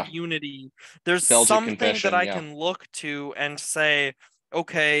forms of yeah, unity. There's Belgic something that Confession, I yeah, can look to and say,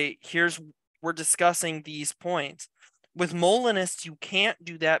 okay, we're discussing these points. With Molinists, you can't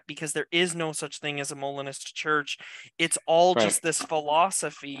do that because there is no such thing as a Molinist church. It's all right, just this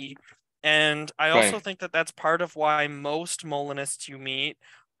philosophy. And I also right, think that that's part of why most Molinists you meet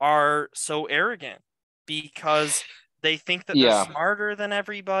are so arrogant, because they think that they're yeah, smarter than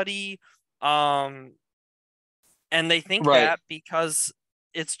everybody. Um, and they think right, that because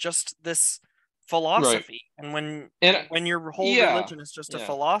it's just this right, philosophy, and and when your whole yeah, religion is just a yeah,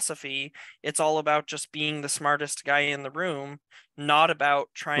 philosophy, it's all about just being the smartest guy in the room, not about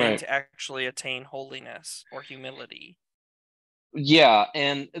trying right, to actually attain holiness or humility. yeah,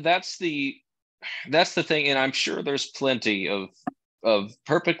 and that's the thing, and I'm sure there's plenty of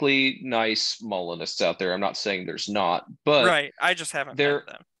perfectly nice Molinists out there. I'm not saying there's not, but Right, I just haven't met there,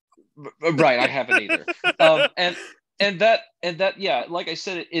 them. right, I haven't either. And that yeah, like I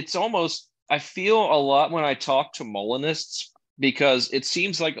said, it's almost, I feel a lot when I talk to Molinists, because it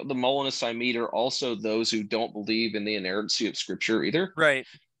seems like the Molinists I meet are also those who don't believe in the inerrancy of Scripture either. Right,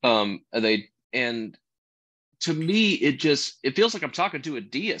 They, and to me, it feels like I'm talking to a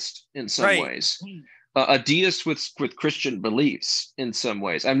deist in some right, ways, a deist with Christian beliefs in some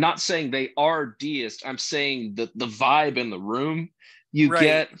ways. I'm not saying they are deist. I'm saying that the vibe in the room you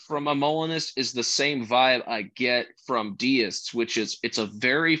right, get from a Molinist is the same vibe I get from deists, which is, it's a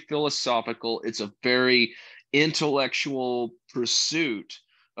very philosophical, it's a very intellectual pursuit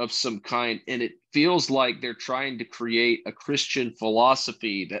of some kind, and it feels like they're trying to create a Christian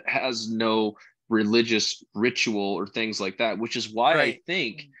philosophy that has no religious ritual or things like that, which is why I right,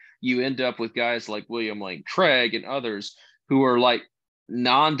 think you end up with guys like William Lane Craig and others who are like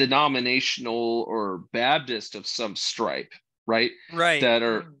non-denominational or Baptist of some stripe, right? right, That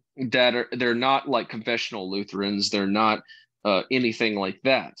are they're not like confessional Lutherans, they're not anything like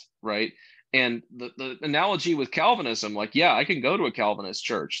that, right? And the analogy with Calvinism, like, yeah, I can go to a Calvinist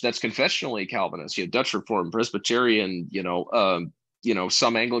church that's confessionally Calvinist, Dutch Reformed, Presbyterian,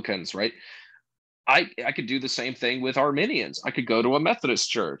 some Anglicans, right? I could do the same thing with Arminians. I could go to a Methodist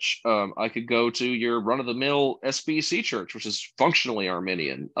church. I could go to your run of the mill SBC church, which is functionally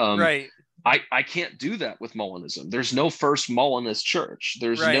Arminian. right, I can't do that with Molinism. There's no first Molinist church.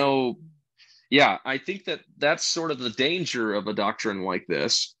 There's right, no, yeah. I think that's sort of the danger of a doctrine like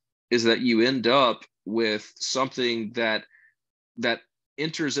this, is that you end up with something that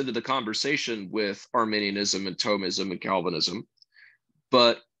enters into the conversation with Arminianism and Thomism and Calvinism,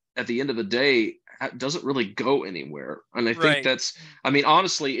 but at the end of the day doesn't really go anywhere. And I think Right. that's, I mean,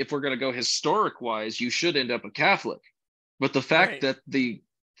 honestly, if we're going to go historic wise, you should end up a Catholic. But the fact Right. that the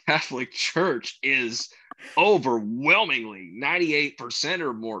Catholic Church is overwhelmingly 98%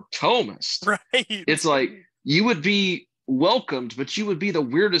 or more Thomist, Right. it's like you would be welcomed, but you would be the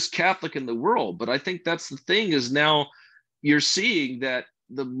weirdest Catholic in the world. But I think that's the thing, is now you're seeing that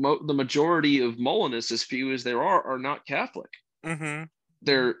the majority of Molinists, as few as there are not Catholic. Mm-hmm.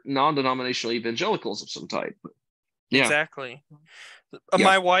 They're non-denominational evangelicals of some type. Yeah. Exactly. Yeah.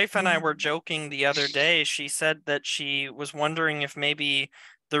 My wife and I were joking the other day. She said that she was wondering if maybe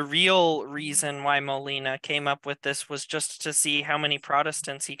the real reason why Molina came up with this was just to see how many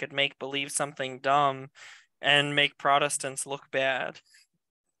Protestants he could make believe something dumb and make Protestants look bad.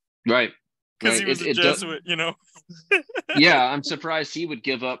 Right. Because Right. he was a It does. Jesuit, you know? Yeah, I'm surprised he would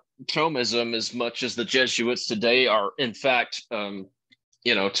give up Thomism as much as the Jesuits today are, in fact,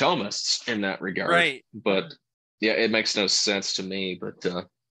 Thomists in that regard. Right. But yeah, it makes no sense to me. But I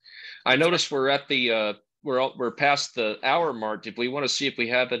Exactly. noticed we're at the we're past the hour mark. Did we want to see if we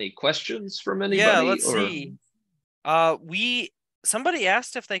have any questions from Yeah, anybody, let's or see. We somebody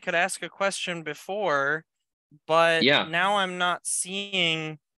asked if they could ask a question before, but yeah, now I'm not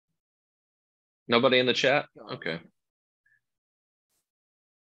seeing. nobody in the chat? Okay.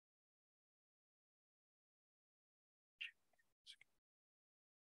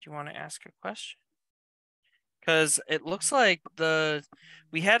 Do you want to ask a question? Because it looks like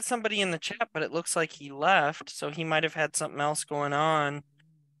we had somebody in the chat, but it looks like he left, so he might have had something else going on.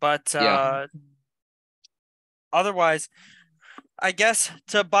 But Yeah. otherwise, I guess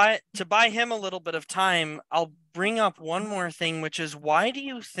to buy him a little bit of time, I'll bring up one more thing, which is why do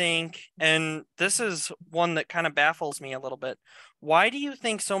you think, and this is one that kind of baffles me a little bit, why do you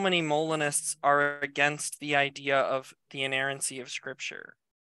think so many Molinists are against the idea of the inerrancy of Scripture?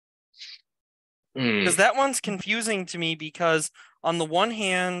 Mm, Because that one's confusing to me because on the one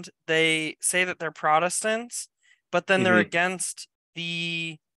hand, they say that they're Protestants, but then they're mhm. against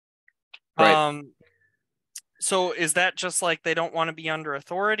the Right. so is that just like they don't want to be under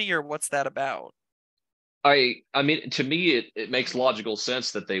authority, or what's that about? I mean, to me, it makes logical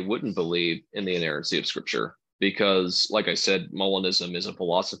sense that they wouldn't believe in the inerrancy of Scripture because, like I said, Molinism is a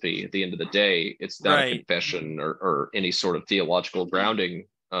philosophy. At the end of the day, it's not a Right. confession or any sort of theological grounding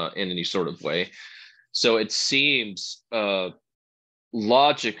in any sort of way. So it seems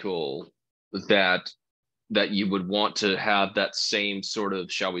logical that you would want to have that same sort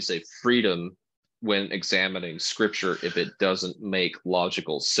of, shall we say, freedom when examining Scripture if it doesn't make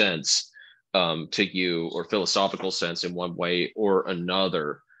logical sense to you, or philosophical sense in one way or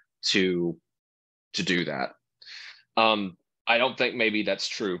another to do that. I don't think maybe that's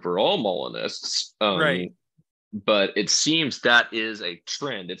true for all Molinists, Right. but it seems that is a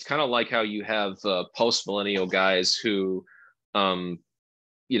trend. It's kind of like how you have post millennial guys um,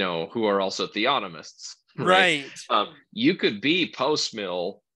 who are also theonomists, right? Right. You could be post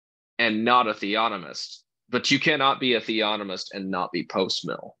mill and not a theonomist, but you cannot be a theonomist and not be post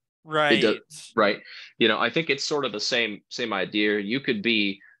mill. It does, Right. right? I think it's sort of the same idea. You could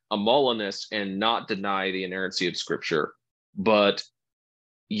be a Molinist and not deny the inerrancy of Scripture, but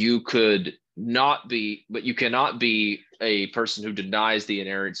you could not be, but you cannot be a person who denies the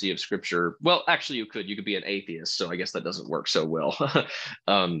inerrancy of Scripture. Well, actually, you could be an atheist, so I guess that doesn't work so well.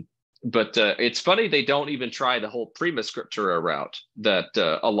 But it's funny they don't even try the whole prima scriptura route that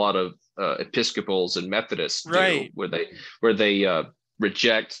a lot of Episcopals and Methodists do, Right. where they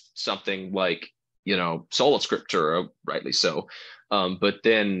reject something like sola scriptura, rightly so, but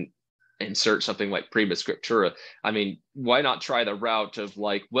then insert something like prima scriptura. I mean, why not try the route of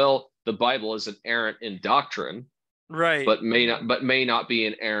like, well, the Bible is inerrant in doctrine, Right. but may not be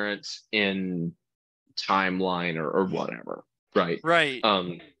inerrant in timeline or whatever, right? Right.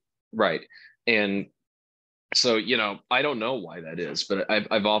 Right. And so, I don't know why that is, but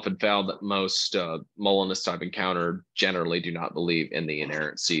I've often found that most Molinists I've encountered generally do not believe in the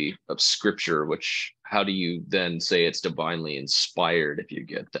inerrancy of Scripture, which how do you then say it's divinely inspired if you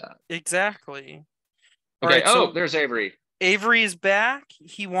get that? Exactly. All Okay. right, Oh, so there's Avery. Avery's back.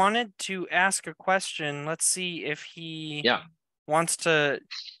 He wanted to ask a question. Let's see if he Yeah. wants to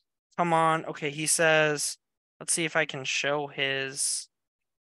come on. Okay, he says, let's see if I can show his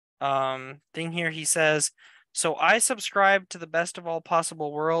thing here. He says, so I subscribe to the best of all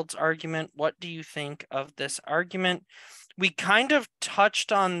possible worlds argument. What do you think of this argument? We kind of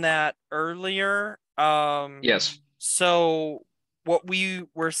touched on that earlier. Yes. So what we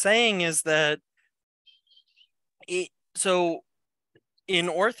were saying is that so in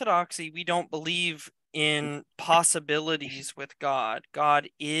Orthodoxy, we don't believe in possibilities with God. God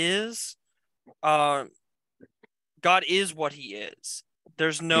is what he is.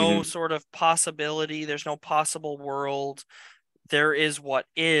 There's no sort of possibility, there's no possible world. There is what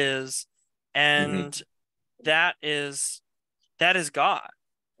is, and that is God.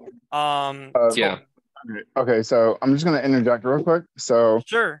 Yeah. Okay, so I'm just gonna interject real quick. So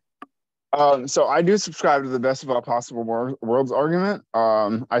Sure. so I do subscribe to the best of all possible worlds argument.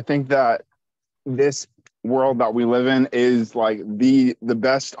 I think that this world that we live in is like the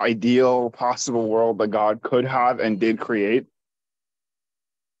best ideal possible world that God could have and did create.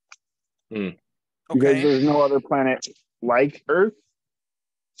 Because Okay. there's no other planet like Earth.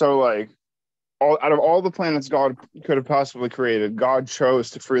 So like out of all the planets God could have possibly created, God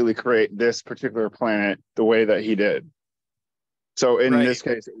chose to freely create this particular planet the way that he did. So in Right. this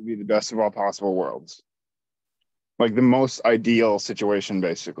case, it would be the best of all possible worlds. Like the most ideal situation,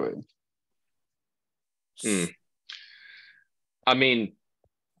 basically. I mean,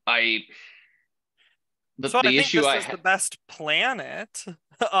 So I the think issue this is the best planet.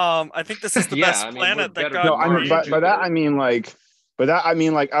 I think this is the yeah, best I mean, we're planet that better God than Mars No, and created. by that Jupiter. I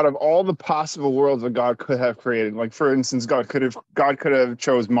mean like out of all the possible worlds that God could have created, like for instance, God could have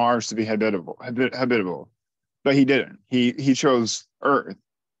chose Mars to be habitable, but he didn't. He chose Earth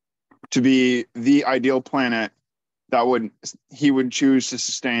to be the ideal planet that he would choose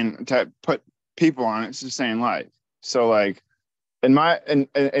to put people on it to sustain life. So like in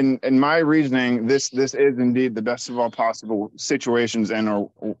my reasoning, this is indeed the best of all possible situations and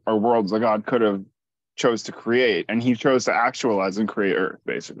or worlds that God could have chose to create, and he chose to actualize and create Earth,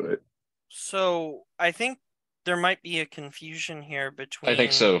 basically. So I think there might be a confusion here I between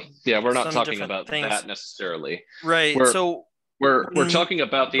think so. Yeah, we're not some talking different about things. that necessarily. Right. We're So we're talking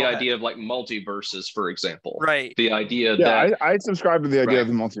about the go ahead. idea of like multiverses, for example. Right. The idea Yeah, that I subscribe to the idea of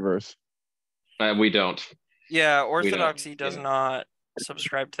the multiverse. we don't. Yeah, We don't. Orthodoxy does Yeah. not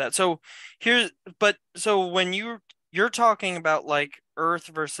subscribe to that. So when you're talking about like Earth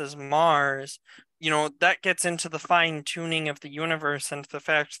versus Mars, that gets into the fine tuning of the universe and the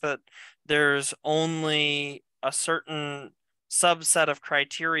fact that there's only a certain subset of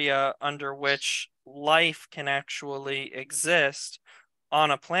criteria under which life can actually exist on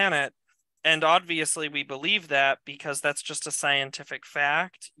a planet. And obviously, we believe that because that's just a scientific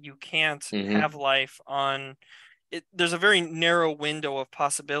fact. You can't have life on it. There's a very narrow window of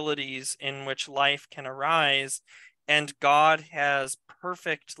possibilities in which life can arise, and God has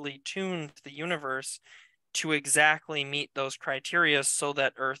perfectly tuned the universe to exactly meet those criteria so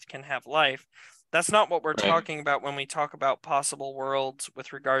that Earth can have life. That's not what we're Right. talking about when we talk about possible worlds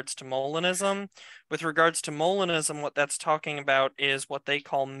with regards to Molinism. With regards to Molinism, what that's talking about is what they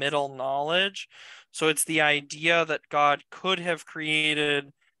call middle knowledge. So it's the idea that God could have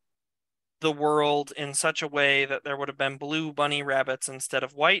created the world in such a way that there would have been blue bunny rabbits instead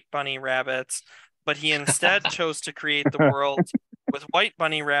of white bunny rabbits, but he instead chose to create the world with white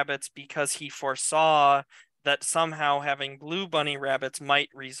bunny rabbits because he foresaw that somehow having blue bunny rabbits might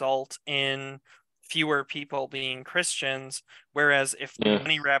result in fewer people being Christians, whereas if the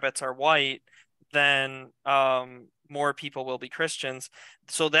bunny rabbits are white, then more people will be Christians.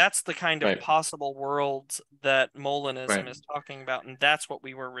 So that's the kind of possible worlds that Molinism is talking about, and that's what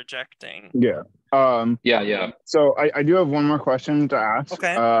we were rejecting. Yeah. Yeah. So I do have one more question to ask.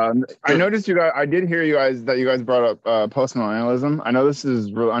 Okay. I noticed I did hear that you guys brought up postmillennialism. I know this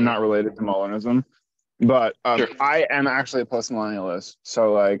is not related to Molinism, but I am actually a postmillennialist.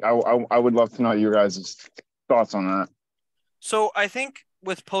 So like I would love to know your guys' thoughts on that. So I think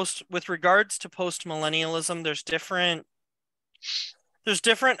with regards to postmillennialism, there's different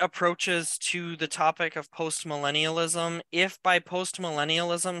approaches to the topic of postmillennialism. If by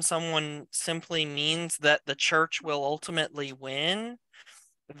postmillennialism someone simply means that the church will ultimately win,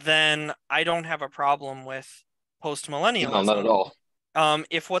 then I don't have a problem with postmillennialism. No, not at all.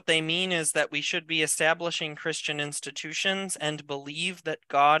 If what they mean is that we should be establishing Christian institutions and believe that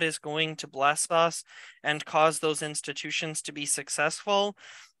God is going to bless us and cause those institutions to be successful,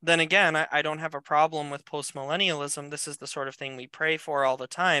 then again, I don't have a problem with postmillennialism. This is the sort of thing we pray for all the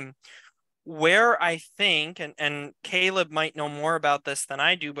time. Where I think, and Caleb might know more about this than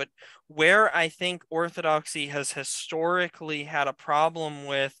I do, but where I think Orthodoxy has historically had a problem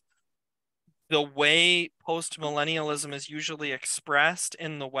with the way postmillennialism is usually expressed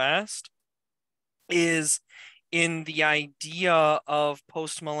in the West is in the idea of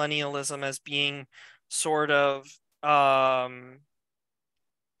postmillennialism as being sort of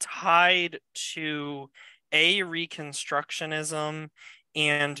tied to A, Reconstructionism,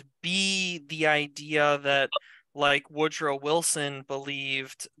 and B, the idea that like Woodrow Wilson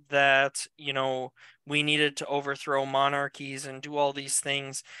believed that, we needed to overthrow monarchies and do all these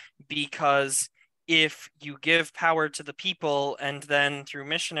things because if you give power to the people and then through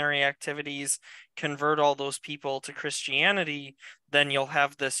missionary activities convert all those people to Christianity, then you'll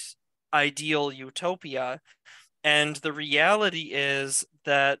have this ideal utopia. And the reality is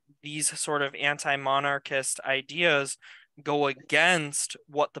that these sort of anti-monarchist ideas go against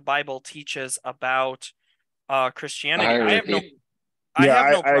what the Bible teaches about Christianity. Hierarchy. I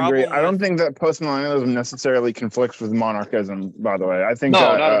have no I agree. problem I don't with. think that postmillennialism necessarily conflicts with monarchism, by the way. I think No,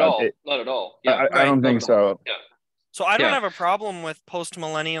 that not at all. Not at all. Yeah. I don't Right. think so. Yeah. So I don't Yeah. have a problem with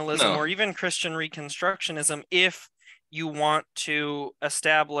postmillennialism No. or even Christian Reconstructionism if you want to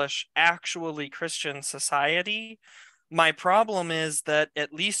establish actually Christian society. My problem is that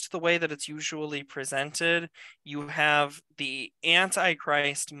at least the way that it's usually presented, you have the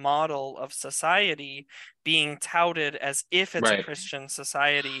Antichrist model of society being touted as if it's a Right. Christian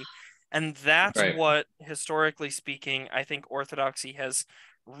society. And that's Right. what, historically speaking, I think Orthodoxy has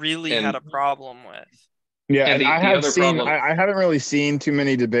really had And a problem with. Yeah, and and I the have other seen problem. I haven't really seen too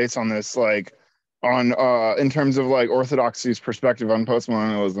many debates on this, like on in terms of like Orthodoxy's perspective on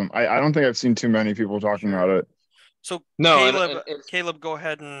postmillennialism. I don't think I've seen too many people talking Sure. about it. So No, Caleb, go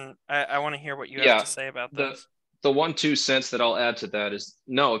ahead and I want to hear what you have yeah, to say about the this. the 1-2 cents that I'll add to that is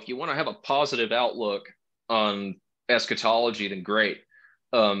no, if you want to have a positive outlook on eschatology, then great.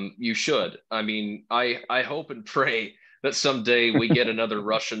 You should. I mean, I hope and pray that someday we get another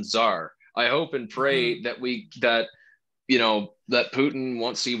Russian czar. I hope and pray that that Putin,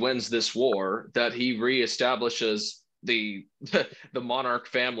 once he wins this war, that he reestablishes the the monarch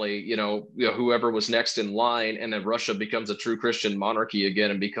family, whoever was next in line, and then Russia becomes a true Christian monarchy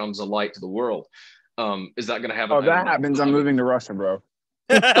again and becomes a light to the world. Is that going to happen? Oh, I don't that know. happens. I'm moving to Russia, bro.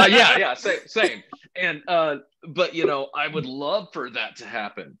 Yeah, same. And but I would love for that to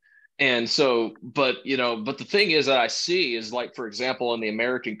happen. And so, but the thing is that I see is, like, for example, in the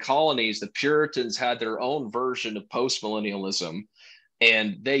American colonies, the Puritans had their own version of postmillennialism,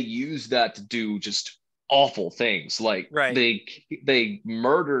 and they used that to do just awful things. Like Right. they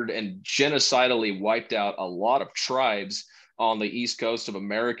murdered and genocidally wiped out a lot of tribes on the East Coast of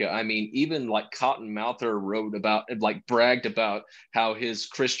America. I mean, even like Cotton Mather wrote about, like, bragged about how his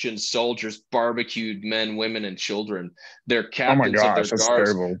Christian soldiers barbecued men, women, and children. Their Oh my captains of their gosh, that's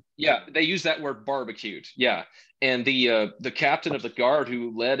guards. terrible. Yeah, they use that word, barbecued. Yeah. And the captain of the guard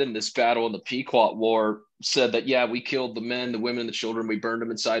who led in this battle in the Pequot War said that, yeah, we killed the men, the women, and the children. We burned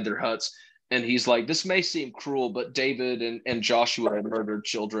them inside their huts. And he's like, this may seem cruel, but David and Joshua had murdered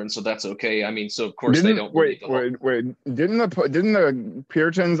children, so that's okay. I mean, so of course they don't believe the whole. Wait. Didn't the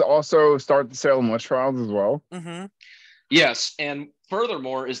Puritans also start the Salem witch trials as well? Mm-hmm. Yes, and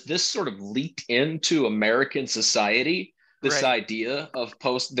furthermore, is this sort of leaked into American society? This Right. idea of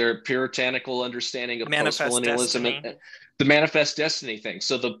their puritanical understanding of Manifest postmillennialism destiny. and the manifest destiny thing.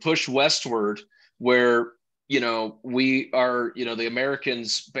 So the push westward, where we are, the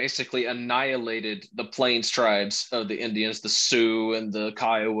Americans basically annihilated the Plains tribes of the Indians, the Sioux and the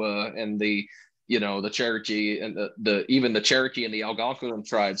Kiowa and the Cherokee and the even the Cherokee and the Algonquin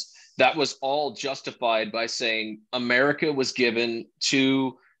tribes. That was all justified by saying America was given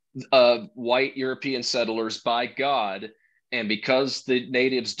to white European settlers by God, and because the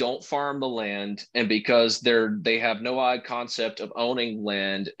natives don't farm the land, and because they have no odd concept of owning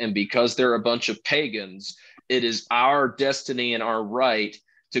land, and because they're a bunch of pagans, it is our destiny and our right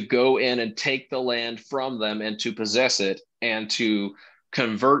to go in and take the land from them and to possess it and to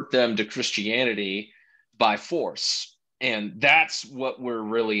convert them to Christianity by force. And that's what we're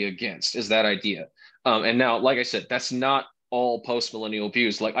really against, is that idea. And now, like I said, that's not all postmillennial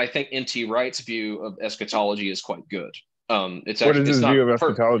views. Like, I think N.T. Wright's view of eschatology is quite good. It's What actually, is it's his not view of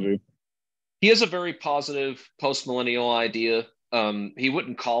eschatology? He has a very positive postmillennial idea. He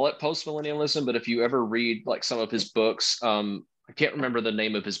wouldn't call it postmillennialism, but if you ever read like some of his books, I can't remember the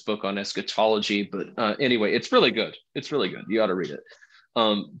name of his book on eschatology, but anyway, it's really good. It's really good. You ought to read it.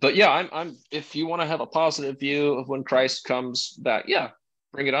 But yeah, I'm if you want to have a positive view of when Christ comes back, yeah,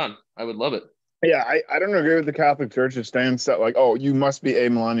 bring it on. I would love it. Yeah, I don't agree with the Catholic Church's stance that, like, oh, you must be a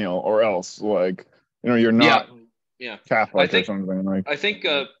millennial or else, like, you're not Catholic or something. Like,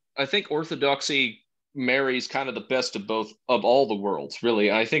 I think Orthodoxy marries kind of the best of both of all the worlds,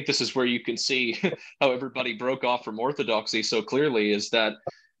 really. I think this is where you can see how everybody broke off from Orthodoxy so clearly, is that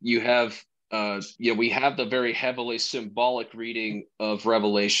you have we have the very heavily symbolic reading of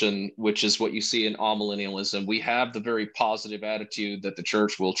Revelation, which is what you see in amillennialism. We have the very positive attitude that the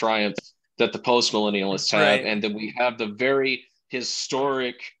church will triumph, that the postmillennialists have, Right. and then we have the very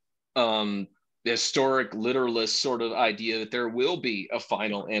historic historic literalist sort of idea that there will be a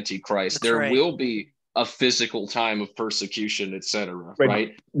final antichrist. That's There right. will be a physical time of persecution, etc. Wait,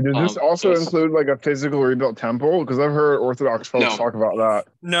 Right? Does this also include like a physical rebuilt temple? Because I've heard Orthodox folks talk about that.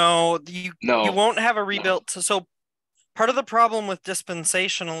 No, you won't have a rebuilt. No. So part of the problem with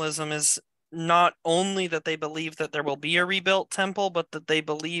dispensationalism is not only that they believe that there will be a rebuilt temple, but that they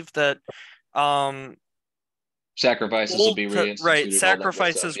believe that sacrifices will be reinstituted. Right,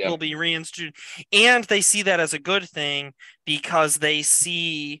 sacrifices will be reinstituted, and they see that as a good thing because they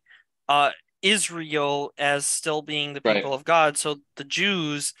see Israel as still being the people of God. So the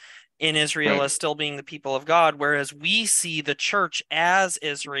Jews in Israel as still being the people of God, whereas we see the church as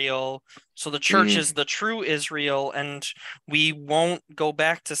Israel. So the church is the true Israel, and we won't go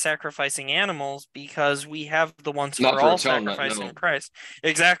back to sacrificing animals because we have the once for all sacrifice in Christ.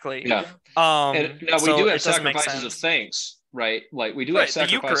 Exactly. Yeah. And now we do have sacrifices of thanks, right? Like we do have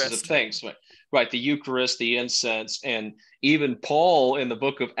sacrifices of thanks, right? The Eucharist, the incense, and even Paul in the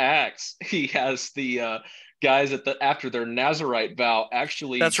book of Acts, he has the guys after their Nazarite vow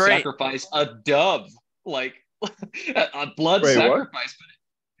actually sacrifice a dove, like a blood sacrifice.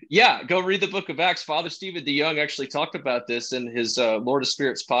 What? Yeah, go read the book of Acts. Father Stephen DeYoung actually talked about this in his Lord of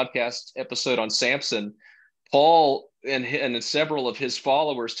Spirits podcast episode on Samson. Paul and several of his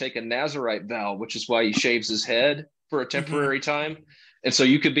followers take a Nazarite vow, which is why he shaves his head for a temporary time. And so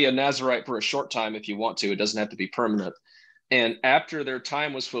you could be a Nazarite for a short time if you want to. It doesn't have to be permanent. And after their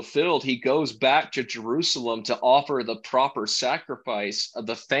time was fulfilled, he goes back to Jerusalem to offer the proper sacrifice of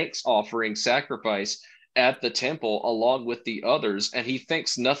the thanks offering sacrifice at the temple along with the others. And he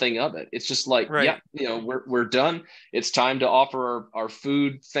thinks nothing of it. It's just like, we're done. It's time to offer our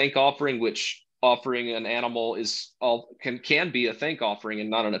food thank offering, which offering an animal is can be a thank offering and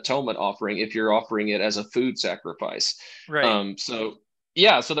not an atonement offering if you're offering it as a food sacrifice. Right. So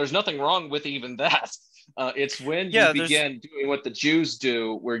there's nothing wrong with even that. It's when you begin doing what the Jews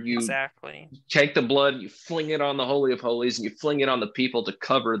do, where you take the blood, you fling it on the Holy of Holies, and you fling it on the people to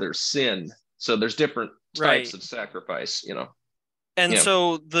cover their sin. So there's different types of sacrifice, And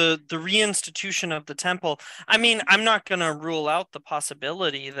so the reinstitution of the temple, I mean, I'm not going to rule out the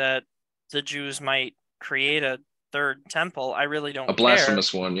possibility that the Jews might create a third temple. I really don't care. A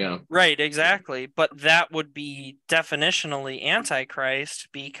blasphemous one, yeah. Right, exactly. But that would be definitionally antichrist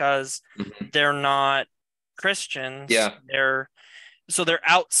because they're not Christians. Yeah. They're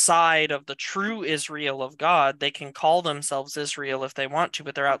outside of the true Israel of God. They can call themselves Israel if they want to,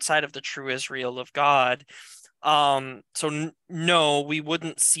 but they're outside of the true Israel of God. No, we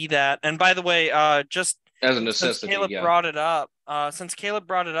wouldn't see that. And by the way, just as a necessity, since Caleb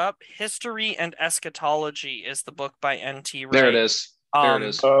brought it up, History and Eschatology is the book by N.T. Wright. There it is.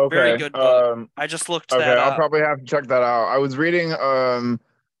 Okay. Very good book. I just looked that up. I'll probably have to check that out. I was reading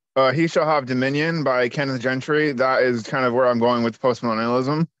He Shall Have Dominion by Kenneth Gentry. That is kind of where I'm going with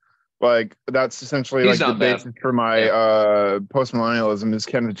postmillennialism. Like that's essentially the basis for my postmillennialism is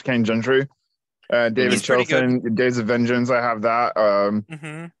Ken Gentry. David Chilton, Days of Vengeance. I have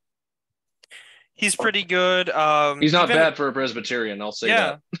that. He's pretty good. He's not bad for a Presbyterian, I'll say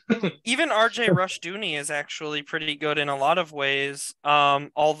that. Even R.J. Rushdoony is actually pretty good in a lot of ways.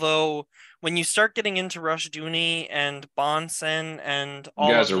 Although when you start getting into Rushdoony and Bonson and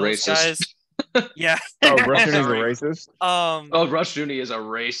all of those guys, yeah. Oh, Rushdoony's a racist. Rushdoony is a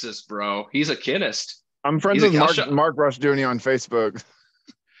racist, bro. He's a kinist. I'm friends with Mark Rushdoony on Facebook.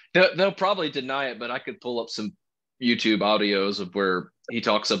 They'll probably deny it, but I could pull up some YouTube audios of where he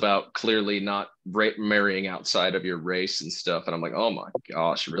talks about clearly not marrying outside of your race and stuff. And I'm like, oh my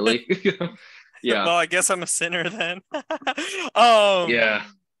gosh, really? Yeah. Well, I guess I'm a sinner then. Yeah.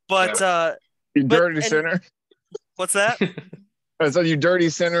 But you dirty sinner. What's that? So you dirty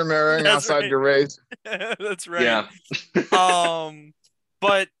sinner marrying outside your race. That's right. Yeah.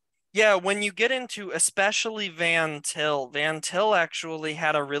 But yeah, when you get into especially Van Til actually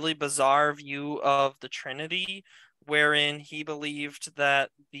had a really bizarre view of the Trinity, wherein he believed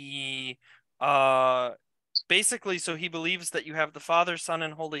that he believes that you have the Father, Son,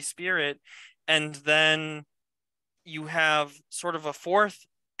 and Holy Spirit, and then you have sort of a fourth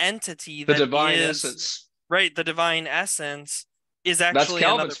entity that the divine essence. Right, the divine essence is actually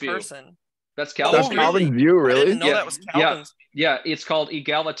another person. That's Calvin's view, really? I didn't know that was Calvin's. Yeah, it's called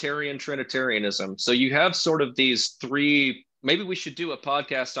egalitarian Trinitarianism. So you have sort of these three. Maybe we should do a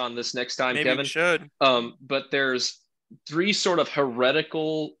podcast on this next time, Maybe Kevin. We should. But there's three sort of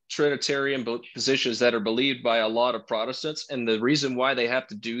heretical Trinitarian positions that are believed by a lot of Protestants, and the reason why they have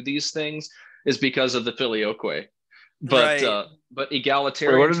to do these things is because of the filioque. But Right. but Wait, what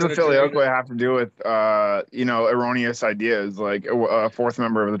egalitarian does the Trinitarian. filioque have to do with erroneous ideas like a fourth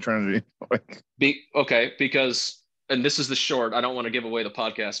member of the Trinity? Like, Okay, because, and this is the short. I don't want to give away the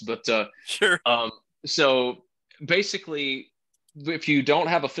podcast, but Sure. so basically, if you don't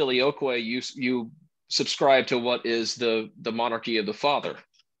have a filioque, you subscribe to what is the monarchy of the Father,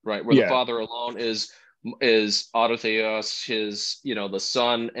 right? Where the yeah, Father alone is autotheos. His, the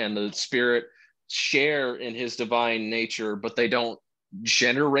Son and the Spirit share in his divine nature, but they don't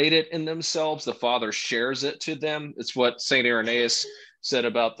generate it in themselves. The Father shares it to them. It's what Saint Irenaeus said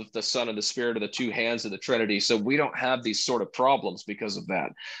about the Son and the Spirit are the two hands of the Trinity. So we don't have these sort of problems because of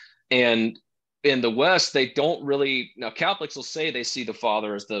that. And in the West, they don't really. Now, Catholics will say they see the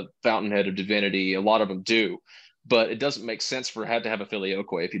Father as the fountainhead of divinity. A lot of them do, but it doesn't make sense for had to have a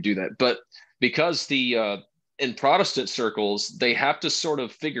filioque if you do that. But because in Protestant circles, they have to sort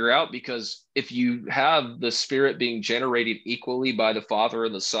of figure out, because if you have the Spirit being generated equally by the Father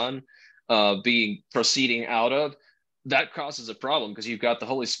and the Son, being proceeding out of, that causes a problem because you've got the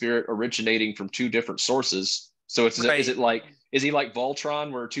Holy Spirit originating from two different sources. So is Right. it like, is he like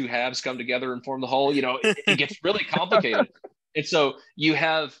Voltron where two halves come together and form the whole? It gets really complicated. And so you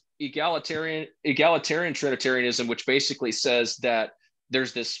have egalitarian Trinitarianism, which basically says that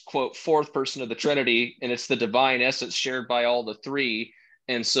there's this, quote, fourth person of the Trinity, and it's the divine essence shared by all the three.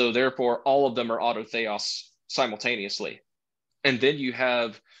 And so therefore all of them are autotheos simultaneously. And then you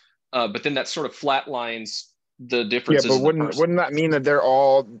have, but then that sort of flatlines the yeah, differences but in the wouldn't person. that mean that they're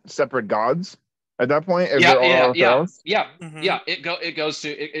all separate gods at that point? If Yeah, they're all autotheos? Mm-hmm. It goes to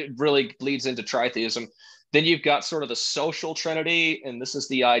it really leads into tritheism. Then you've got sort of the social trinity, and this is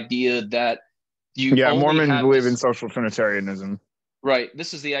the idea that you Yeah, only Mormons have believe in this. social Trinitarianism. Right.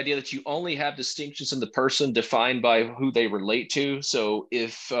 This is the idea that you only have distinctions in the person defined by who they relate to. So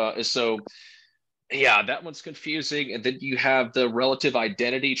yeah, that one's confusing. And then you have the relative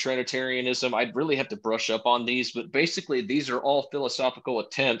identity Trinitarianism. I'd really have to brush up on these, but basically these are all philosophical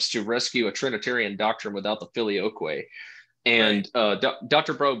attempts to rescue a Trinitarian doctrine without the filioque. Right. And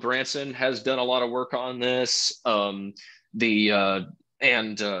Dr. Bro Branson has done a lot of work on this. The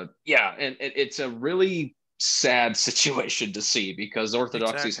Yeah, and it's a really sad situation to see, because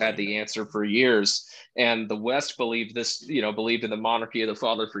Orthodoxy's had Exactly. the answer for years, and the West believed this, believed in the monarchy of the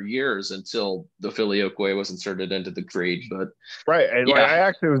Father for years until the filioque was inserted into the creed. But Right. And like yeah, I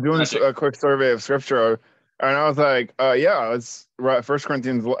actually was doing tragic. a quick survey of scripture, and I was like, yeah, it's right. 1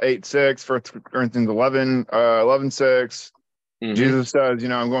 Corinthians 8:6, 1 Corinthians 11:6. Mm-hmm, Jesus says,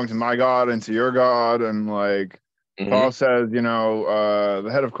 I'm going to my God and to your God. And like Paul mm-hmm, says,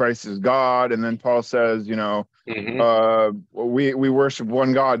 the head of Christ is God. And then Paul says, mm-hmm. we worship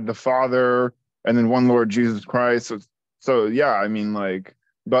one God, the Father, and then one Lord Jesus Christ. So yeah, I mean, like,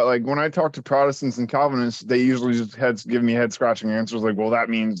 but like when I talk to Protestants and Calvinists, they usually just give me head scratching answers like, well, that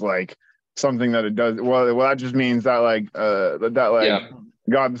means like something that it does. Well, that just means that like Yeah,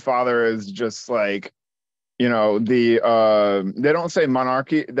 God the Father is just like, they don't say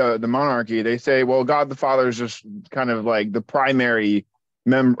monarchy, the monarchy. They say, well, God the Father is just kind of like the primary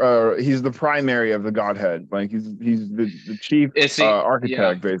member. He's the primary of the Godhead. Like he's the chief yeah.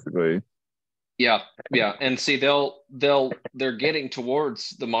 architect, basically. Yeah, yeah, and see, they're getting towards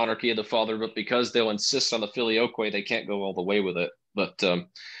the monarchy of the Father, but because they'll insist on the filioque, they can't go all the way with it. But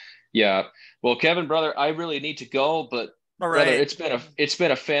yeah, well, Kevin, brother, I really need to go, but All brother, right. it's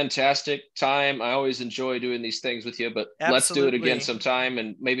been a fantastic time. I always enjoy doing these things with you, but let's do it again Absolutely. sometime,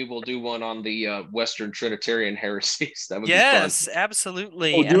 and maybe we'll do one on the Western Trinitarian heresies. That would be fun. Yes, Oh,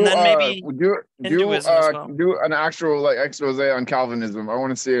 absolutely. And then maybe Hinduism as well. do an actual like expose on Calvinism. I want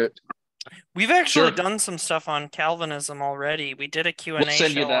to see it. We've actually Sure, done some stuff on Calvinism already. We did a we'll Q&A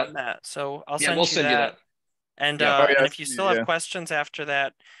send you show that. on that. So I'll Yeah, we'll send you send you that. that. And Yeah. Oh and yes, if you still have yeah. questions after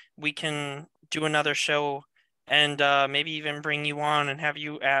that, we can do another show and maybe even bring you on and have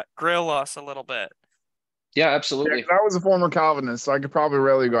you grill us a little bit. Yeah, Yeah, absolutely. 'cause I was a former Calvinist, so I could probably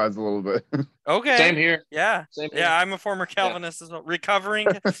rail you guys a little bit. Okay. Same here. Yeah. Same Yeah, here. I'm a former Yeah. Calvinist as well. Recovering.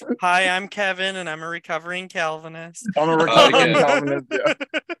 Hi, I'm Kevin, and I'm a recovering Calvinist. I'm a recovering Okay. Calvinist. Yeah.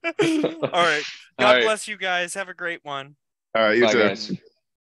 All right. All God right. bless you guys. Have a great one. All right, you Bye, too. guys.